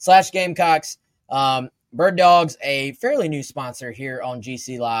 but /Gamecocks. Bird Dogs, a fairly new sponsor here on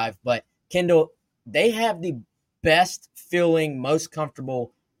GC Live, but Kendall, they have the best feeling, most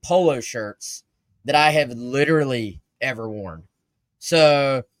comfortable polo shirts that I have literally ever worn.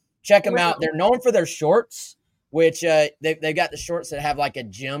 So check them out. They're known for their shorts, which they've got the shorts that have like a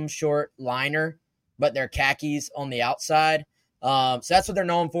gym short liner, but they're khakis on the outside. So that's what they're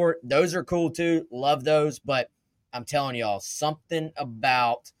known for. Those are cool too. Love those. But I'm telling y'all, something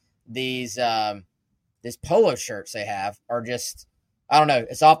about these polo shirts they have are just, I don't know,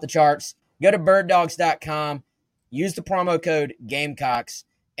 it's off the charts. Go to birddogs.com, use the promo code Gamecocks,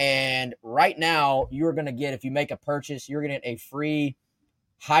 and right now you're going to get, if you make a purchase, you're going to get a free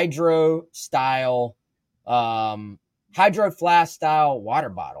Hydro Flask style water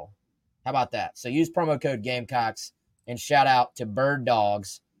bottle. How about that? So use promo code Gamecocks, and shout out to Bird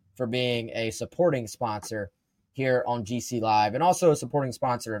Dogs for being a supporting sponsor here on GC Live, and also a supporting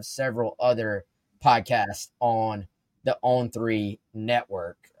sponsor of several other podcasts on the On3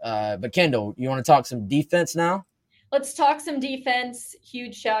 network. But Kendall, you want to talk some defense now? Let's talk some defense.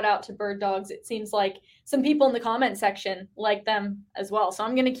 Huge shout out to Bird Dogs. It seems like some people in the comment section like them as well. So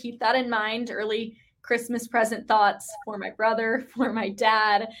I'm going to keep that in mind. Early Christmas present thoughts for my brother, for my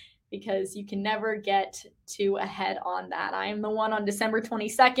dad, because you can never get too ahead on that. I am the one on December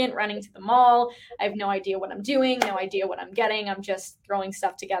 22nd running to the mall. I have no idea what I'm doing, no idea what I'm getting. I'm just throwing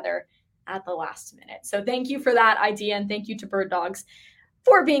stuff together at the last minute. So thank you for that idea, and thank you to Bird Dogs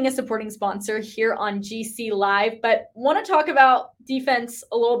for being a supporting sponsor here on GC Live. But want to talk about defense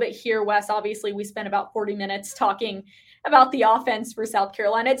a little bit here, Wes. Obviously, we spent about 40 minutes talking about the offense for South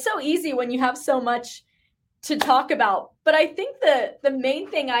Carolina. It's so easy when you have so much to talk about. But I think the main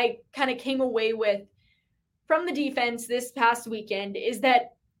thing I kind of came away with from the defense this past weekend is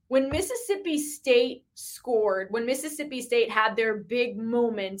that when Mississippi State scored, when Mississippi State had their big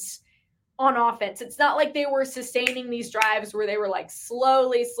moments on offense, it's not like they were sustaining these drives where they were like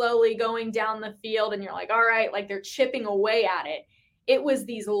slowly going down the field and you're like, all right, like they're chipping away at it. It was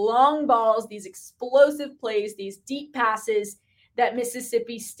these long balls, these explosive plays, these deep passes that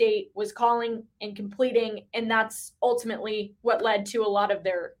Mississippi State was calling and completing. And that's ultimately what led to a lot of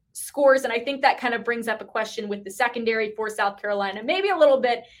their scores. And I think that kind of brings up a question with the secondary for South Carolina, maybe a little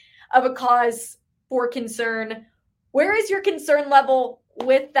bit of a cause for concern. Where is your concern level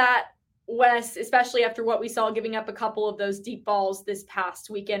with that, Wes, especially after what we saw giving up a couple of those deep balls this past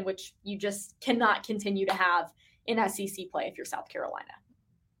weekend, which you just cannot continue to have in SEC play if you're South Carolina?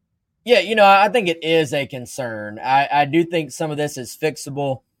 Yeah, I think it is a concern. I do think some of this is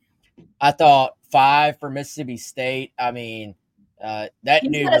fixable. I thought 5 for Mississippi State. I mean, that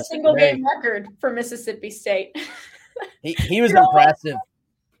He's dude had a was single great. game record for Mississippi State. He was impressive.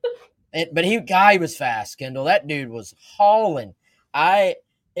 But he was fast, Kendall. That dude was hauling.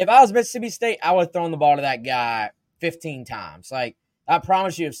 If I was Mississippi State, I would have thrown the ball to that guy 15 times. Like, I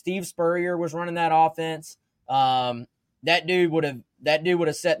promise you, if Steve Spurrier was running that offense, that dude would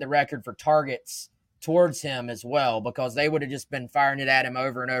have set the record for targets towards him as well, because they would have just been firing it at him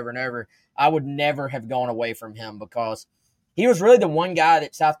over and over and over. I would never have gone away from him because he was really the one guy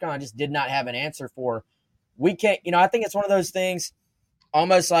that South Carolina just did not have an answer for. We can't, I think it's one of those things,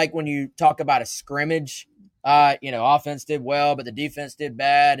 almost like when you talk about a scrimmage, offense did well, but the defense did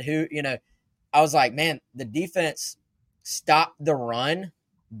bad. I was like, man, the defense stopped the run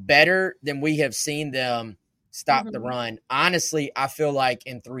better than we have seen them stop the run. Honestly, I feel like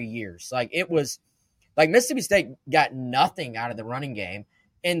in 3 years. Like, it was like Mississippi State got nothing out of the running game.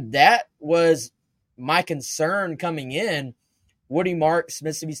 And that was my concern coming in. Woody Marks,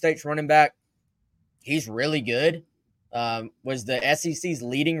 Mississippi State's running back, he's really good. Was the SEC's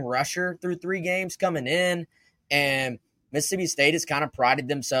leading rusher through 3 games coming in. And Mississippi State has kind of prided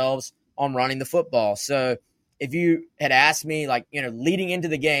themselves on running the football. So if you had asked me, leading into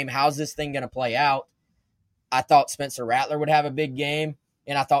the game, how's this thing going to play out? I thought Spencer Rattler would have a big game,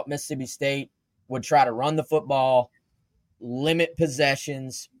 and I thought Mississippi State would try to run the football, limit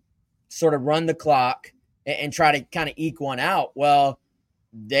possessions, sort of run the clock, and try to kind of eke one out. Well,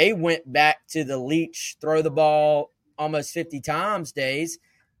 they went back to the Leach throw the ball almost 50 times days.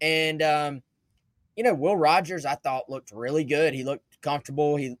 And, Will Rogers, I thought, looked really good. He looked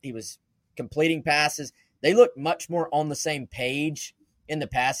comfortable. He was completing passes. They looked much more on the same page in the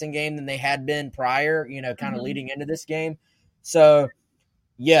passing game than they had been prior, kind of leading into this game. So,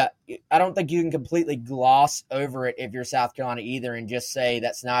 yeah, I don't think you can completely gloss over it if you're South Carolina either and just say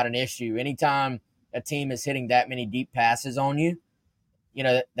that's not an issue. Anytime a team is hitting that many deep passes on you,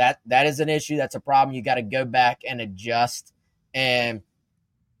 that is an issue. That's a problem. You got to go back and adjust. And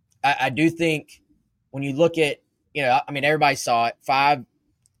I do think when you look at, everybody saw it. 5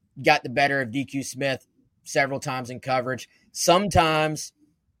 got the better of DQ Smith several times in coverage. Sometimes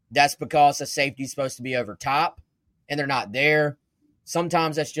that's because a safety is supposed to be over top and they're not there.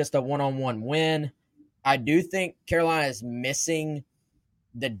 Sometimes that's just a one-on-one win. I do think Carolina is missing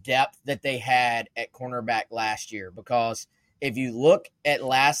the depth that they had at cornerback last year, because if you look at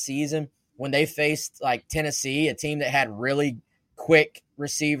last season when they faced like Tennessee, a team that had really quick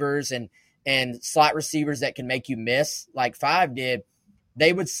receivers and slot receivers that can make you miss like 5 did,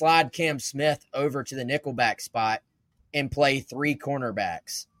 they would slide Cam Smith over to the nickelback spot and play 3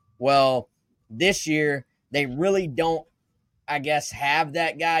 cornerbacks. Well, this year they really don't, I guess, have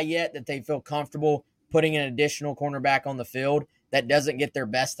that guy yet that they feel comfortable putting an additional cornerback on the field that doesn't get their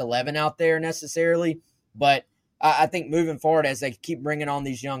best 11 out there necessarily. But I think moving forward, as they keep bringing on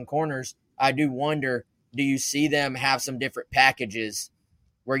these young corners, I do wonder, do you see them have some different packages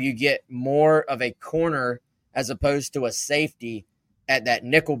where you get more of a corner as opposed to a safety at that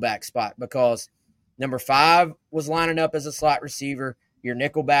nickelback spot? Because number 5 was lining up as a slot receiver. Your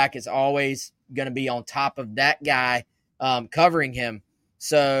nickelback is always going to be on top of that guy covering him.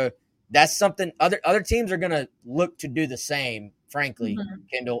 So that's something other teams are going to look to do the same, frankly,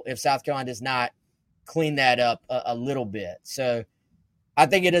 Kendall, if South Carolina does not clean that up a little bit. So I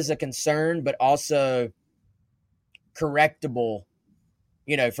think it is a concern, but also correctable,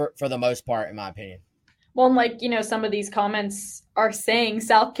 for the most part, in my opinion. Well, and some of these comments are saying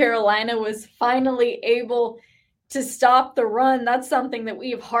South Carolina was finally able to stop the run. That's something that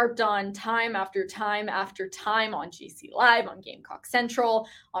we've harped on time after time after time on GC Live, on Gamecock Central,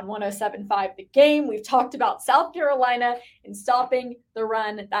 on 107.5 The Game. We've talked about South Carolina and stopping the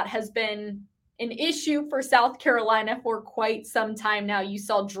run. That has been an issue for South Carolina for quite some time now. You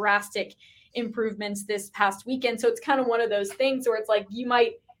saw drastic improvements this past weekend. So it's kind of one of those things where it's like you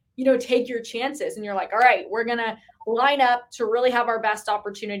might take your chances. And you're like, all right, we're going to line up to really have our best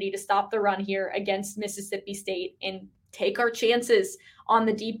opportunity to stop the run here against Mississippi State and take our chances on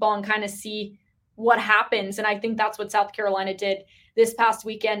the deep ball and kind of see what happens. And I think that's what South Carolina did this past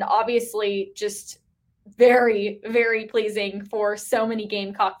weekend. Obviously, just very, very pleasing for so many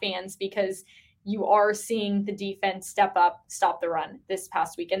Gamecock fans because you are seeing the defense step up, stop the run this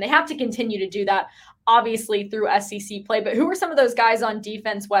past weekend. They have to continue to do that, obviously, through SEC play. But who are some of those guys on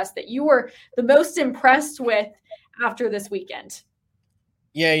defense, Wes, that you were the most impressed with after this weekend?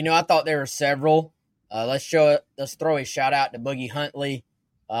 Yeah, I thought there were several. Let's throw a shout out to Boogie Huntley.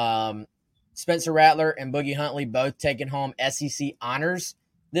 Spencer Rattler and Boogie Huntley both taking home SEC honors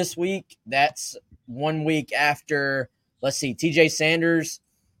this week. That's 1 week after, TJ Sanders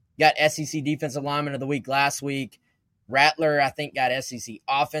got SEC Defensive Lineman of the Week last week. Rattler, I think, got SEC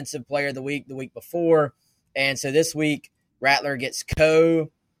Offensive Player of the week before. And so this week, Rattler gets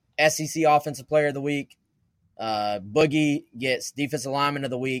SEC Offensive Player of the Week. Boogie gets Defensive Lineman of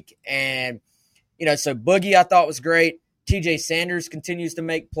the Week. And, so Boogie I thought was great. TJ Sanders continues to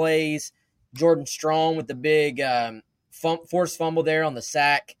make plays. Jordan Strong with the big forced fumble there on the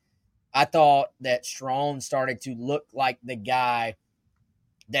sack. I thought that Strong started to look like the guy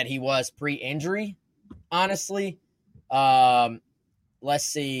that he was pre-injury, honestly. Let's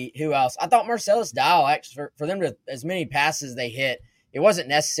see who else. I thought Marcellus Dial, actually, for them to as many passes they hit, it wasn't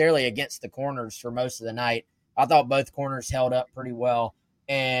necessarily against the corners for most of the night. I thought both corners held up pretty well.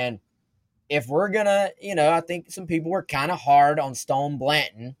 And if we're going to, I think some people were kind of hard on Stone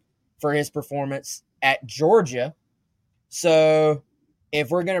Blanton for his performance at Georgia. So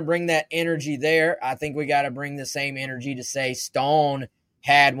if we're going to bring that energy there, I think we got to bring the same energy to say Stone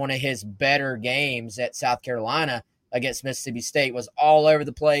had one of his better games at South Carolina against Mississippi State, was all over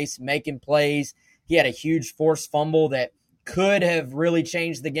the place, making plays. He had a huge forced fumble that could have really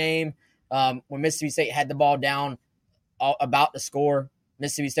changed the game. When Mississippi State had the ball down about to score,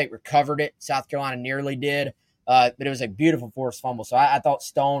 Mississippi State recovered it. South Carolina nearly did. But it was a beautiful forced fumble. So I thought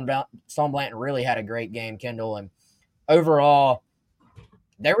Stone Blanton really had a great game, Kendall. And overall,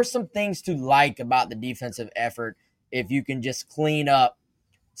 there were some things to like about the defensive effort if you can just clean up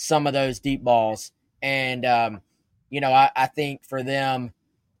some of those deep balls. And, I think for them,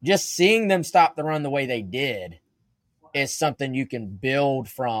 just seeing them stop the run the way they did is something you can build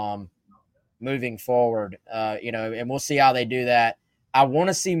from moving forward, and we'll see how they do that. I want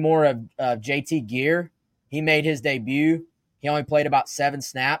to see more of JT Gear. He made his debut. He only played about 7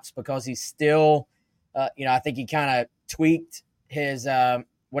 snaps because he's still, I think he kind of tweaked his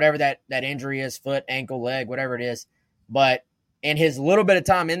whatever that injury is, foot, ankle, leg, whatever it is. But in his little bit of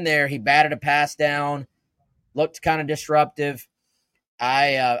time in there, he batted a pass down, looked kind of disruptive.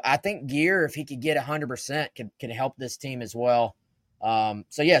 I think Gear, if he could get 100%, can help this team as well.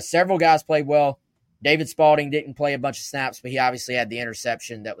 Several guys played well. David Spalding didn't play a bunch of snaps, but he obviously had the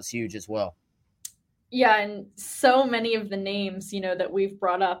interception that was huge as well. Yeah, and so many of the names, that we've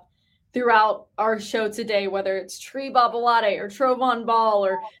brought up throughout our show today, whether it's Tree Babalade or Trovon Ball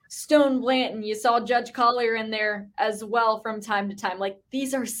or Stone Blanton, you saw Judge Collier in there as well from time to time. Like,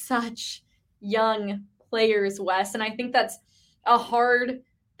 these are such young players, Wes, and I think that's a hard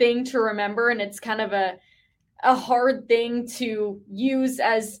thing to remember, and it's kind of a hard thing to use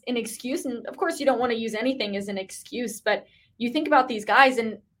as an excuse. And of course, you don't want to use anything as an excuse, but you think about these guys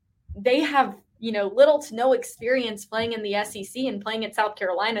and they have, little to no experience playing in the SEC and playing at South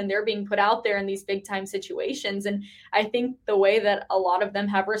Carolina, and they're being put out there in these big time situations. And I think the way that a lot of them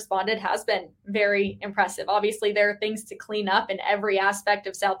have responded has been very impressive. Obviously, there are things to clean up in every aspect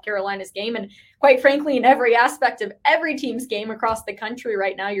of South Carolina's game. And quite frankly, in every aspect of every team's game across the country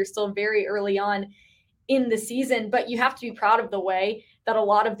right now, you're still very early on in the season, but you have to be proud of the way that a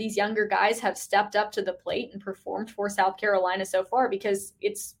lot of these younger guys have stepped up to the plate and performed for South Carolina so far, because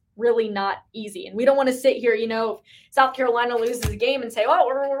it's really not easy. And we don't want to sit here, if South Carolina loses a game and say, oh,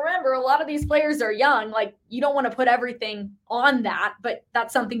 remember, a lot of these players are young. Like, you don't want to put everything on that, but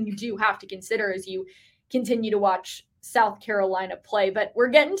that's something you do have to consider as you continue to watch South Carolina play. But we're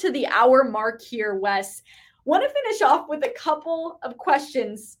getting to the hour mark here, Wes. Want to finish off with a couple of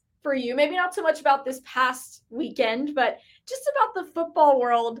questions for you, maybe not so much about this past weekend, but just about the football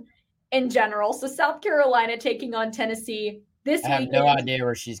world in general. So South Carolina taking on Tennessee this weekend. I have no idea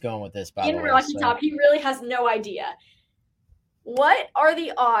where she's going with this, by the way. In Rocky Top, he really has no idea. What are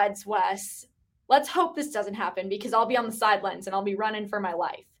the odds, Wes? Let's hope this doesn't happen, because I'll be on the sidelines and I'll be running for my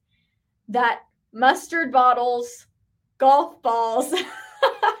life. That mustard bottles, golf balls,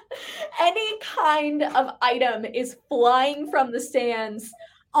 any kind of item is flying from the stands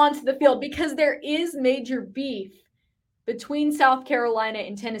onto the field, because there is major beef between South Carolina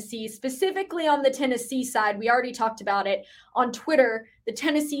and Tennessee, specifically on the Tennessee side. We already talked about it on Twitter. The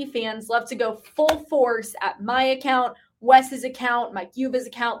Tennessee fans love to go full force at my account, Wes's account, Mike Yuba's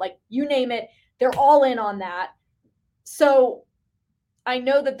account, like you name it. They're all in on that. So I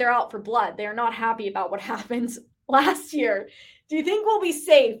know that they're out for blood. They're not happy about what happened last year. Do you think we'll be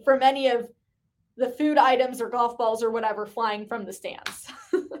safe from any of the food items or golf balls or whatever flying from the stands?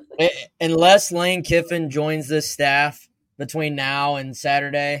 Unless Lane Kiffin joins this staff between now and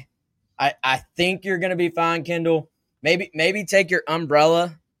Saturday, I think you're going to be fine, Kendall. Maybe take your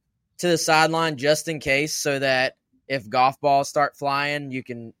umbrella to the sideline just in case, so that if golf balls start flying, you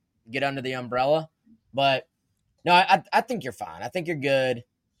can get under the umbrella. But no, I think you're fine. I think you're good.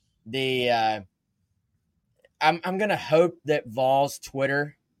 I'm going to hope that Vol's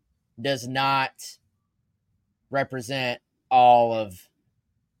Twitter does not represent all of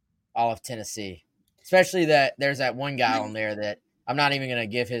Tennessee, especially that there's that one guy on there that I'm not even going to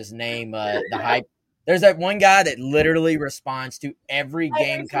give his name the hype. There's that one guy that literally responds to every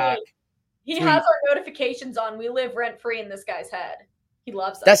Gamecock. He has our notifications on. We live rent free in this guy's head. He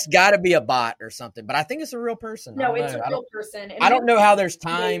loves us. That's got to be a bot or something, but I think it's a real person. No, it's a real person. I don't know how there's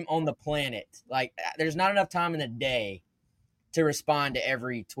time on the planet. Like, there's not enough time in the day to respond to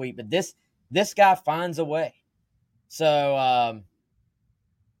every tweet, but this guy finds a way. So I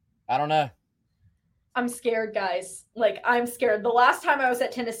don't know. I'm scared, guys. Like, I'm scared. The last time I was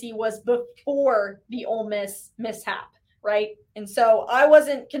at Tennessee was before the Ole Miss mishap, right? And so I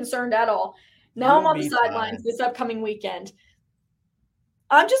wasn't concerned at all. Now I'm on the sidelines this upcoming weekend.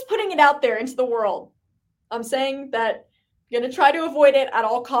 I'm just putting it out there into the world. I'm saying that I'm going to try to avoid it at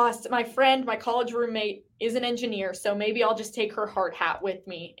all costs. My friend, my college roommate, is an engineer, so maybe I'll just take her hard hat with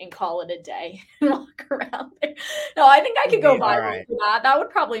me and call it a day and walk around there. No, I think I could go viral for that. That would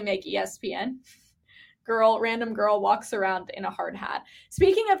probably make ESPN. Random girl walks around in a hard hat.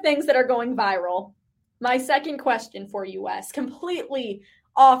 Speaking of things that are going viral, my second question for you, Wes, completely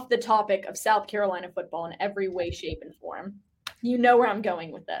off the topic of South Carolina football in every way, shape, and form. You know where I'm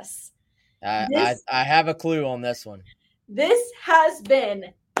going with this. I have a clue on this one. This has been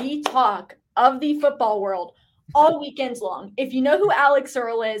the talk of the football world all weekend long. If you know who Alex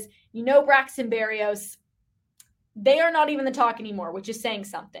Earl is, you know Braxton Berrios. They are not even the talk anymore, which is saying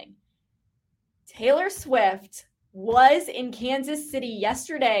something. Taylor Swift was in Kansas City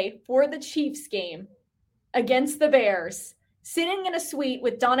yesterday for the Chiefs game against the Bears, sitting in a suite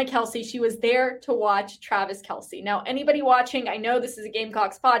with Donna Kelce. She was there to watch Travis Kelce. Now, anybody watching, I know this is a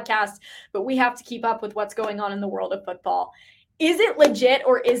Gamecocks podcast, but we have to keep up with what's going on in the world of football. Is it legit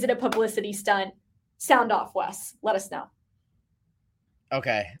or is it a publicity stunt? Sound off, Wes. Let us know.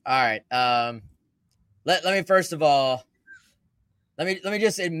 Okay. All right. Let me first of all, let me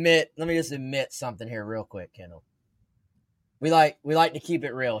just admit something here real quick, Kendall. We like to keep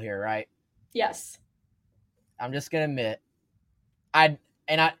it real here, right? Yes. I'm just gonna admit, I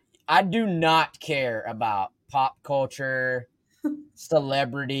do not care about pop culture,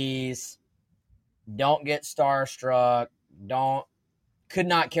 celebrities. Don't get starstruck. Could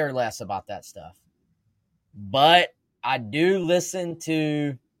not care less about that stuff. But I do listen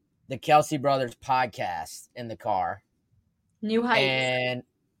to the Kelce Brothers podcast in the car. New Heights. And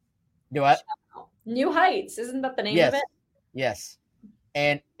do what? New Heights. Isn't that the name of it? Yes.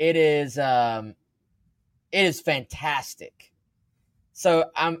 And it is fantastic. So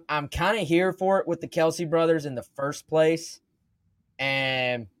I'm kind of here for it with the Kelce Brothers in the first place.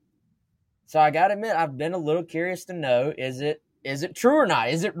 And so I got to admit, I've been a little curious to know, is it true or not?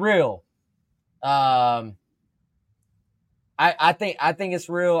 Is it real? I think it's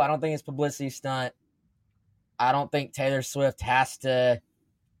real. I don't think it's publicity stunt. I don't think Taylor Swift has to.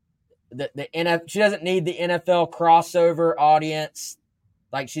 She doesn't need the NFL crossover audience.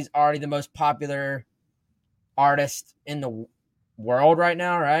 Like, she's already the most popular artist in the world right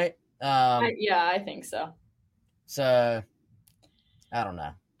now, right? I think so. So, I don't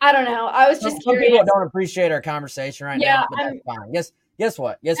know. I was just Some curious. people don't appreciate our conversation right now, but that's fine. Guess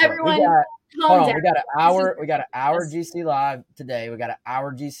what? Everyone, hold on. We got an hour. We got an hour GC Live today. We got an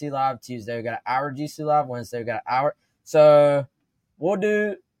hour GC Live Tuesday. We got an hour GC Live Wednesday. We got an hour. So we'll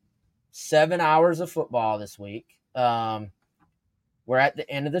do 7 hours of football this week. We're at the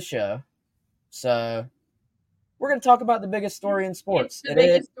end of the show, so we're going to talk about the biggest story in sports. It's the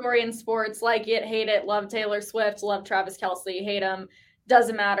biggest story in sports. Like it, hate it, love Taylor Swift, love Travis Kelce, hate him.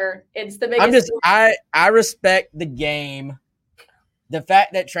 Doesn't matter. It's the biggest. I respect the game. The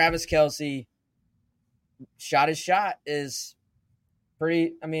fact that Travis Kelce shot his shot is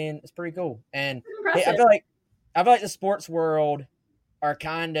pretty. I mean, it's pretty cool. And I feel like the sports world are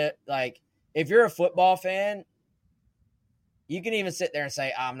kind of like, if you're a football fan, you can even sit there and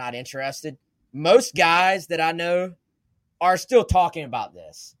say, I'm not interested. Most guys that I know are still talking about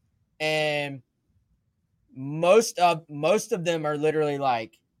this. And most of them are literally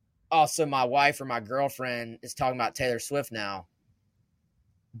like, oh, so my wife or my girlfriend is talking about Taylor Swift now.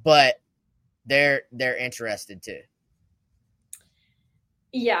 But they're interested too.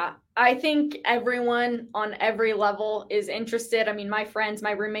 Yeah, I think everyone on every level is interested. I mean, my friends,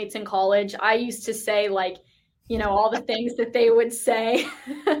 my roommates in college, I used to say like, all the things that they would say.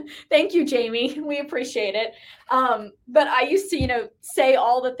 Thank you, Jamie. We appreciate it. But I used to, say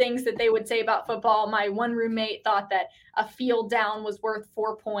all the things that they would say about football. My one roommate thought that a field down was worth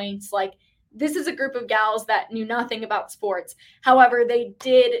 4 points. Like, this is a group of gals that knew nothing about sports. However, they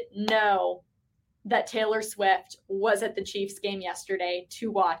did know that Taylor Swift was at the Chiefs game yesterday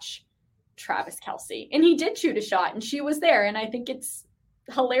to watch Travis Kelce. And he did shoot a shot, and she was there. And I think it's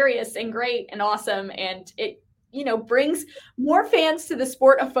hilarious and great and awesome. And it, brings more fans to the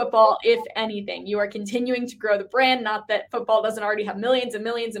sport of football, if anything. You are continuing to grow the brand. Not that football doesn't already have millions and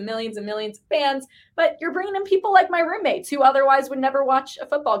millions and millions and millions of fans, but you're bringing in people like my roommates who otherwise would never watch a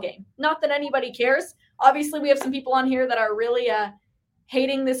football game. Not that anybody cares. Obviously, we have some people on here that are really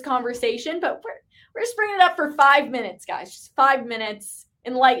hating this conversation, but we're just bringing it up for 5 minutes, guys. Just 5 minutes.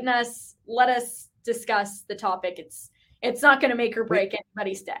 Enlighten us. Let us discuss the topic. It's not going to make or break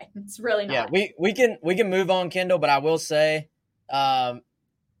anybody's day. It's really not. Yeah, we can move on, Kendall, but I will say, I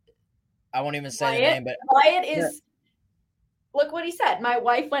won't even say the name, but Wyatt is, look what he said. My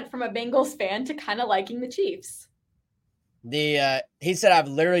wife went from a Bengals fan to kind of liking the Chiefs. He said, I've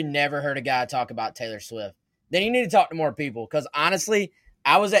literally never heard a guy talk about Taylor Swift. Then you need to talk to more people, because honestly,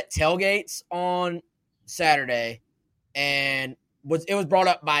 I was at tailgates on Saturday, and it was brought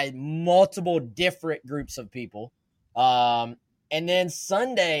up by multiple different groups of people. And then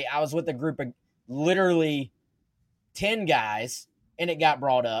Sunday, I was with a group of literally 10 guys, and it got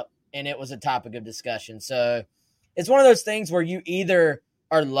brought up, and it was a topic of discussion. So it's one of those things where you either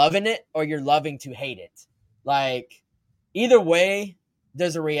are loving it or you're loving to hate it. Like, either way,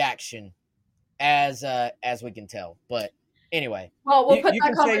 there's a reaction, as we can tell. But anyway, well, we'll put you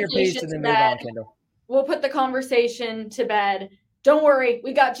that can say your piece conversation and then to move bed. on, Kendall. We'll put the conversation to bed. Don't worry,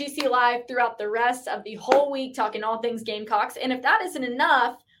 we got GC Live throughout the rest of the whole week talking all things Gamecocks. And if that isn't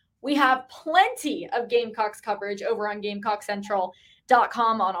enough, we have plenty of Gamecocks coverage over on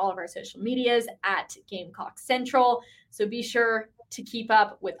GamecockCentral.com on all of our social medias at Gamecock Central. So be sure to keep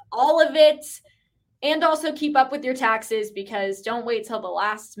up with all of it, and also keep up with your taxes, because don't wait till the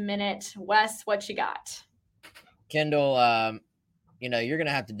last minute. Wes, what you got? Kendall, you're going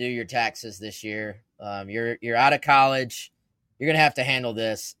to have to do your taxes this year. You're out of college. You're going to have to handle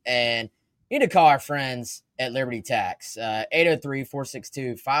this, and you need to call our friends at Liberty Tax,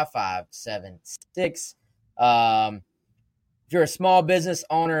 803-462-5576. If you're a small business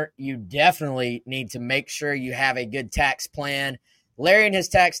owner, you definitely need to make sure you have a good tax plan. Larry and his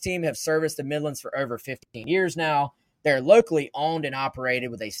tax team have serviced the Midlands for over 15 years now. They're locally owned and operated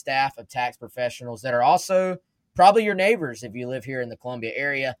with a staff of tax professionals that are also probably your neighbors if you live here in the Columbia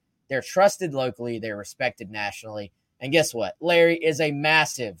area. They're trusted locally. They're respected nationally. And guess what? Larry is a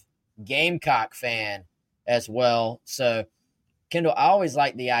massive Gamecock fan as well. So, Kendall, I always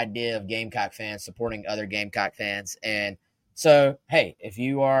like the idea of Gamecock fans supporting other Gamecock fans. And so, hey, if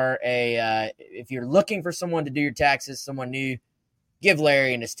you're looking for someone to do your taxes, someone new, give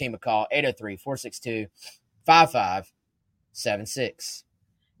Larry and his team a call, 803-462-5576.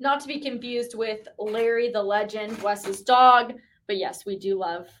 Not to be confused with Larry the Legend, Wes's dog. But yes, we do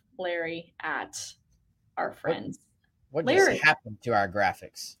love Larry at our friends. What Larry. just happened to our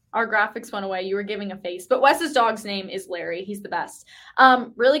graphics? Our graphics went away. You were giving a face. But Wes's dog's name is Larry. He's the best.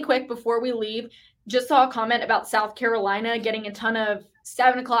 Really quick before we leave, just saw a comment about South Carolina getting a ton of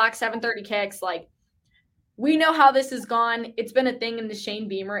 7 o'clock, 7:30 kicks. Like, we know how this has gone. It's been a thing in the Shane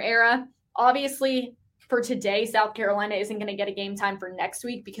Beamer era. Obviously, for today, South Carolina isn't going to get a game time for next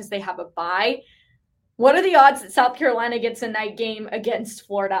week because they have a bye. What are the odds that South Carolina gets a night game against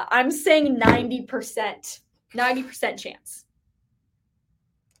Florida? I'm saying 90%. 90% chance.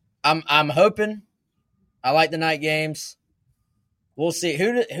 I'm hoping. I like the night games. We'll see.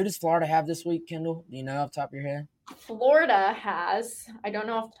 Who does Florida have this week, Kendall? Do you know off the top of your head? Florida has, I don't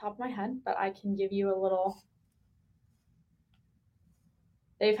know off the top of my head, but I can give you a little.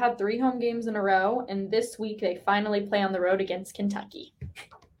 They've had 3 home games in a row, and this week they finally play on the road against Kentucky.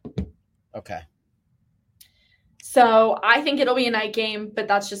 Okay. So I think it'll be a night game, but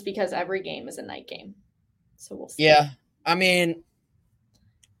that's just because every game is a night game. So we'll see. Yeah. I mean,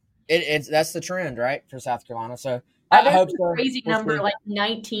 that's the trend, right, for South Carolina. So I hope a so. crazy number, like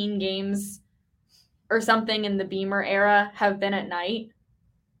 19 games or something in the Beamer era have been at night.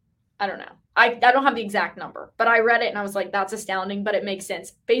 I don't know. I don't have the exact number, but I read it and I was like, that's astounding, but it makes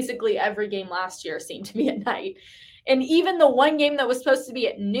sense. Basically, every game last year seemed to be at night. And even the one game that was supposed to be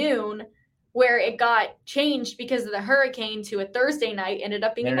at noon, where it got changed because of the hurricane to a Thursday night, ended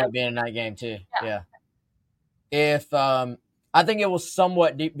up being a night game too. Yeah. If I think it will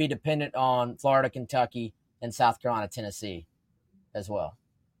somewhat be dependent on Florida, Kentucky, and South Carolina, Tennessee as well.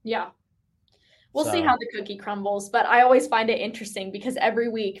 Yeah. We'll see how the cookie crumbles, but I always find it interesting because every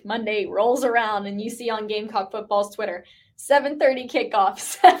week Monday rolls around and you see on Gamecock Football's Twitter, 7:30 kickoff,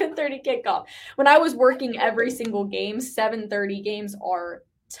 7:30 kickoff. When I was working every single game, 7:30 games are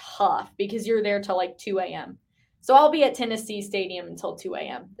tough because you're there till like 2 a.m. So I'll be at Tennessee Stadium until 2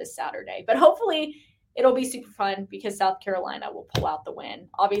 a.m. this Saturday, but hopefully it'll be super fun because South Carolina will pull out the win.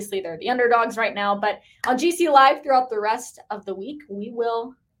 Obviously, they're the underdogs right now, but on GC Live throughout the rest of the week, we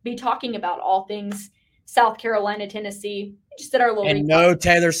will be talking about all things South Carolina, Tennessee. We just did our little and no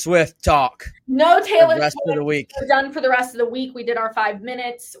Taylor Swift talk. No Taylor Swift. Of the week. We're done for the rest of the week. We did our 5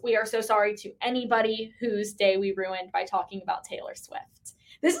 minutes. We are so sorry to anybody whose day we ruined by talking about Taylor Swift.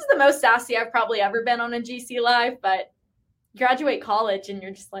 This is the most sassy I've probably ever been on a GC Live, but graduate college and you're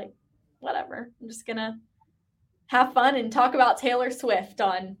just like, whatever. I'm just going to have fun and talk about Taylor Swift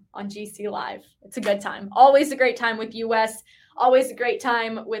on GC Live. It's a good time. Always a great time with US. Always a great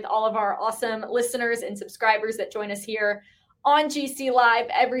time with all of our awesome listeners and subscribers that join us here on GC Live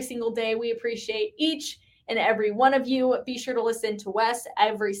every single day. We appreciate each and every one of you. Be sure to listen to Wes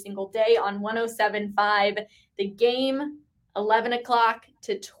every single day on 107.5 The Game, 11 o'clock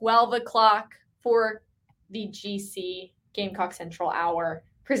to 12 o'clock for the GC Gamecock Central Hour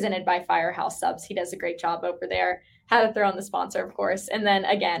presented by Firehouse Subs. He does a great job over there. Had to throw in the sponsor, of course. And then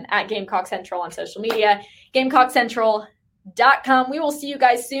again, at Gamecock Central on social media, GamecockCentral.com. We will see you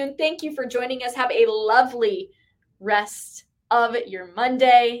guys soon. Thank you for joining us. Have a lovely rest of your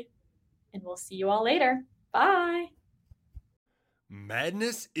Monday, and we'll see you all later. Bye.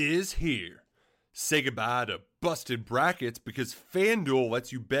 Madness is here. Say goodbye to busted brackets because FanDuel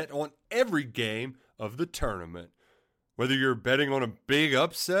lets you bet on every game of the tournament. Whether you're betting on a big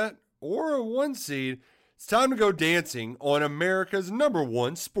upset or a 1 seed, it's time to go dancing on America's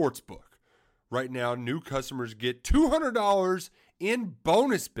 #1 sportsbook. Right now, new customers get $200 in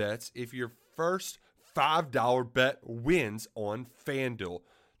bonus bets if your first $5 bet wins on FanDuel.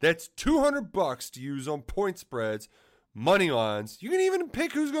 That's $200 to use on point spreads, money lines. You can even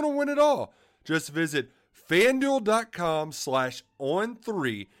pick who's going to win it all. Just visit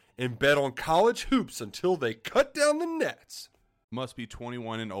FanDuel.com/on3 and bet on college hoops until they cut down the nets. Must be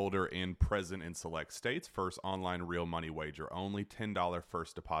 21 and older and present in select states. First online real money wager only. $10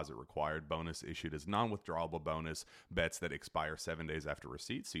 first deposit required. Bonus issued as non-withdrawable bonus. Bets that expire 7 days after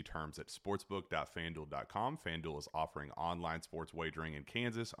receipt. See terms at sportsbook.fanduel.com. FanDuel is offering online sports wagering in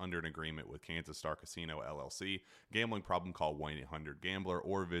Kansas under an agreement with Kansas Star Casino LLC. Gambling problem? Call 1-800-GAMBLER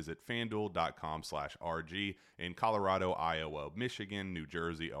or visit fanduel.com/RG in Colorado, Iowa, Michigan, New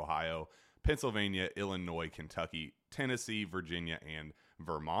Jersey, Ohio, Pennsylvania, Illinois, Kentucky, Tennessee, Virginia, and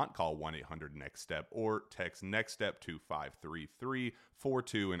Vermont. Call 1-800-NEXT-STEP or text NEXT-STEP to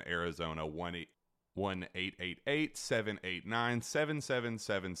 53342. In Arizona,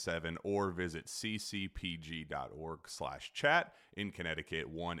 1-888-789-7777 or visit ccpg.org/chat. In Connecticut,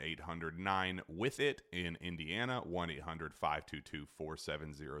 1-800-9-WITH-IT. In Indiana,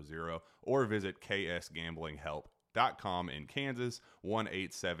 1-800-522-4700 or visit ksgamblinghelp.com. In Kansas,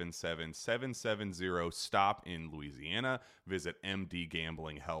 1-877-770-STOP. In Louisiana, visit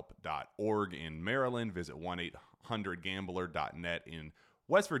mdgamblinghelp.org. In Maryland, visit 1-800-gambler.net. In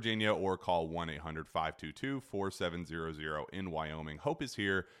West Virginia, or call 1-800-522-4700. In Wyoming, Hope is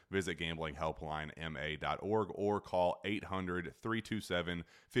here. Visit gamblinghelplinema.org or call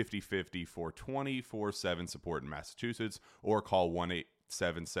 800-327-5050 for 24/7 support in Massachusetts, or call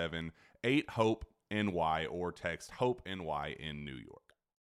 1-877-8-HOPE NY or text HOPE NY in New York.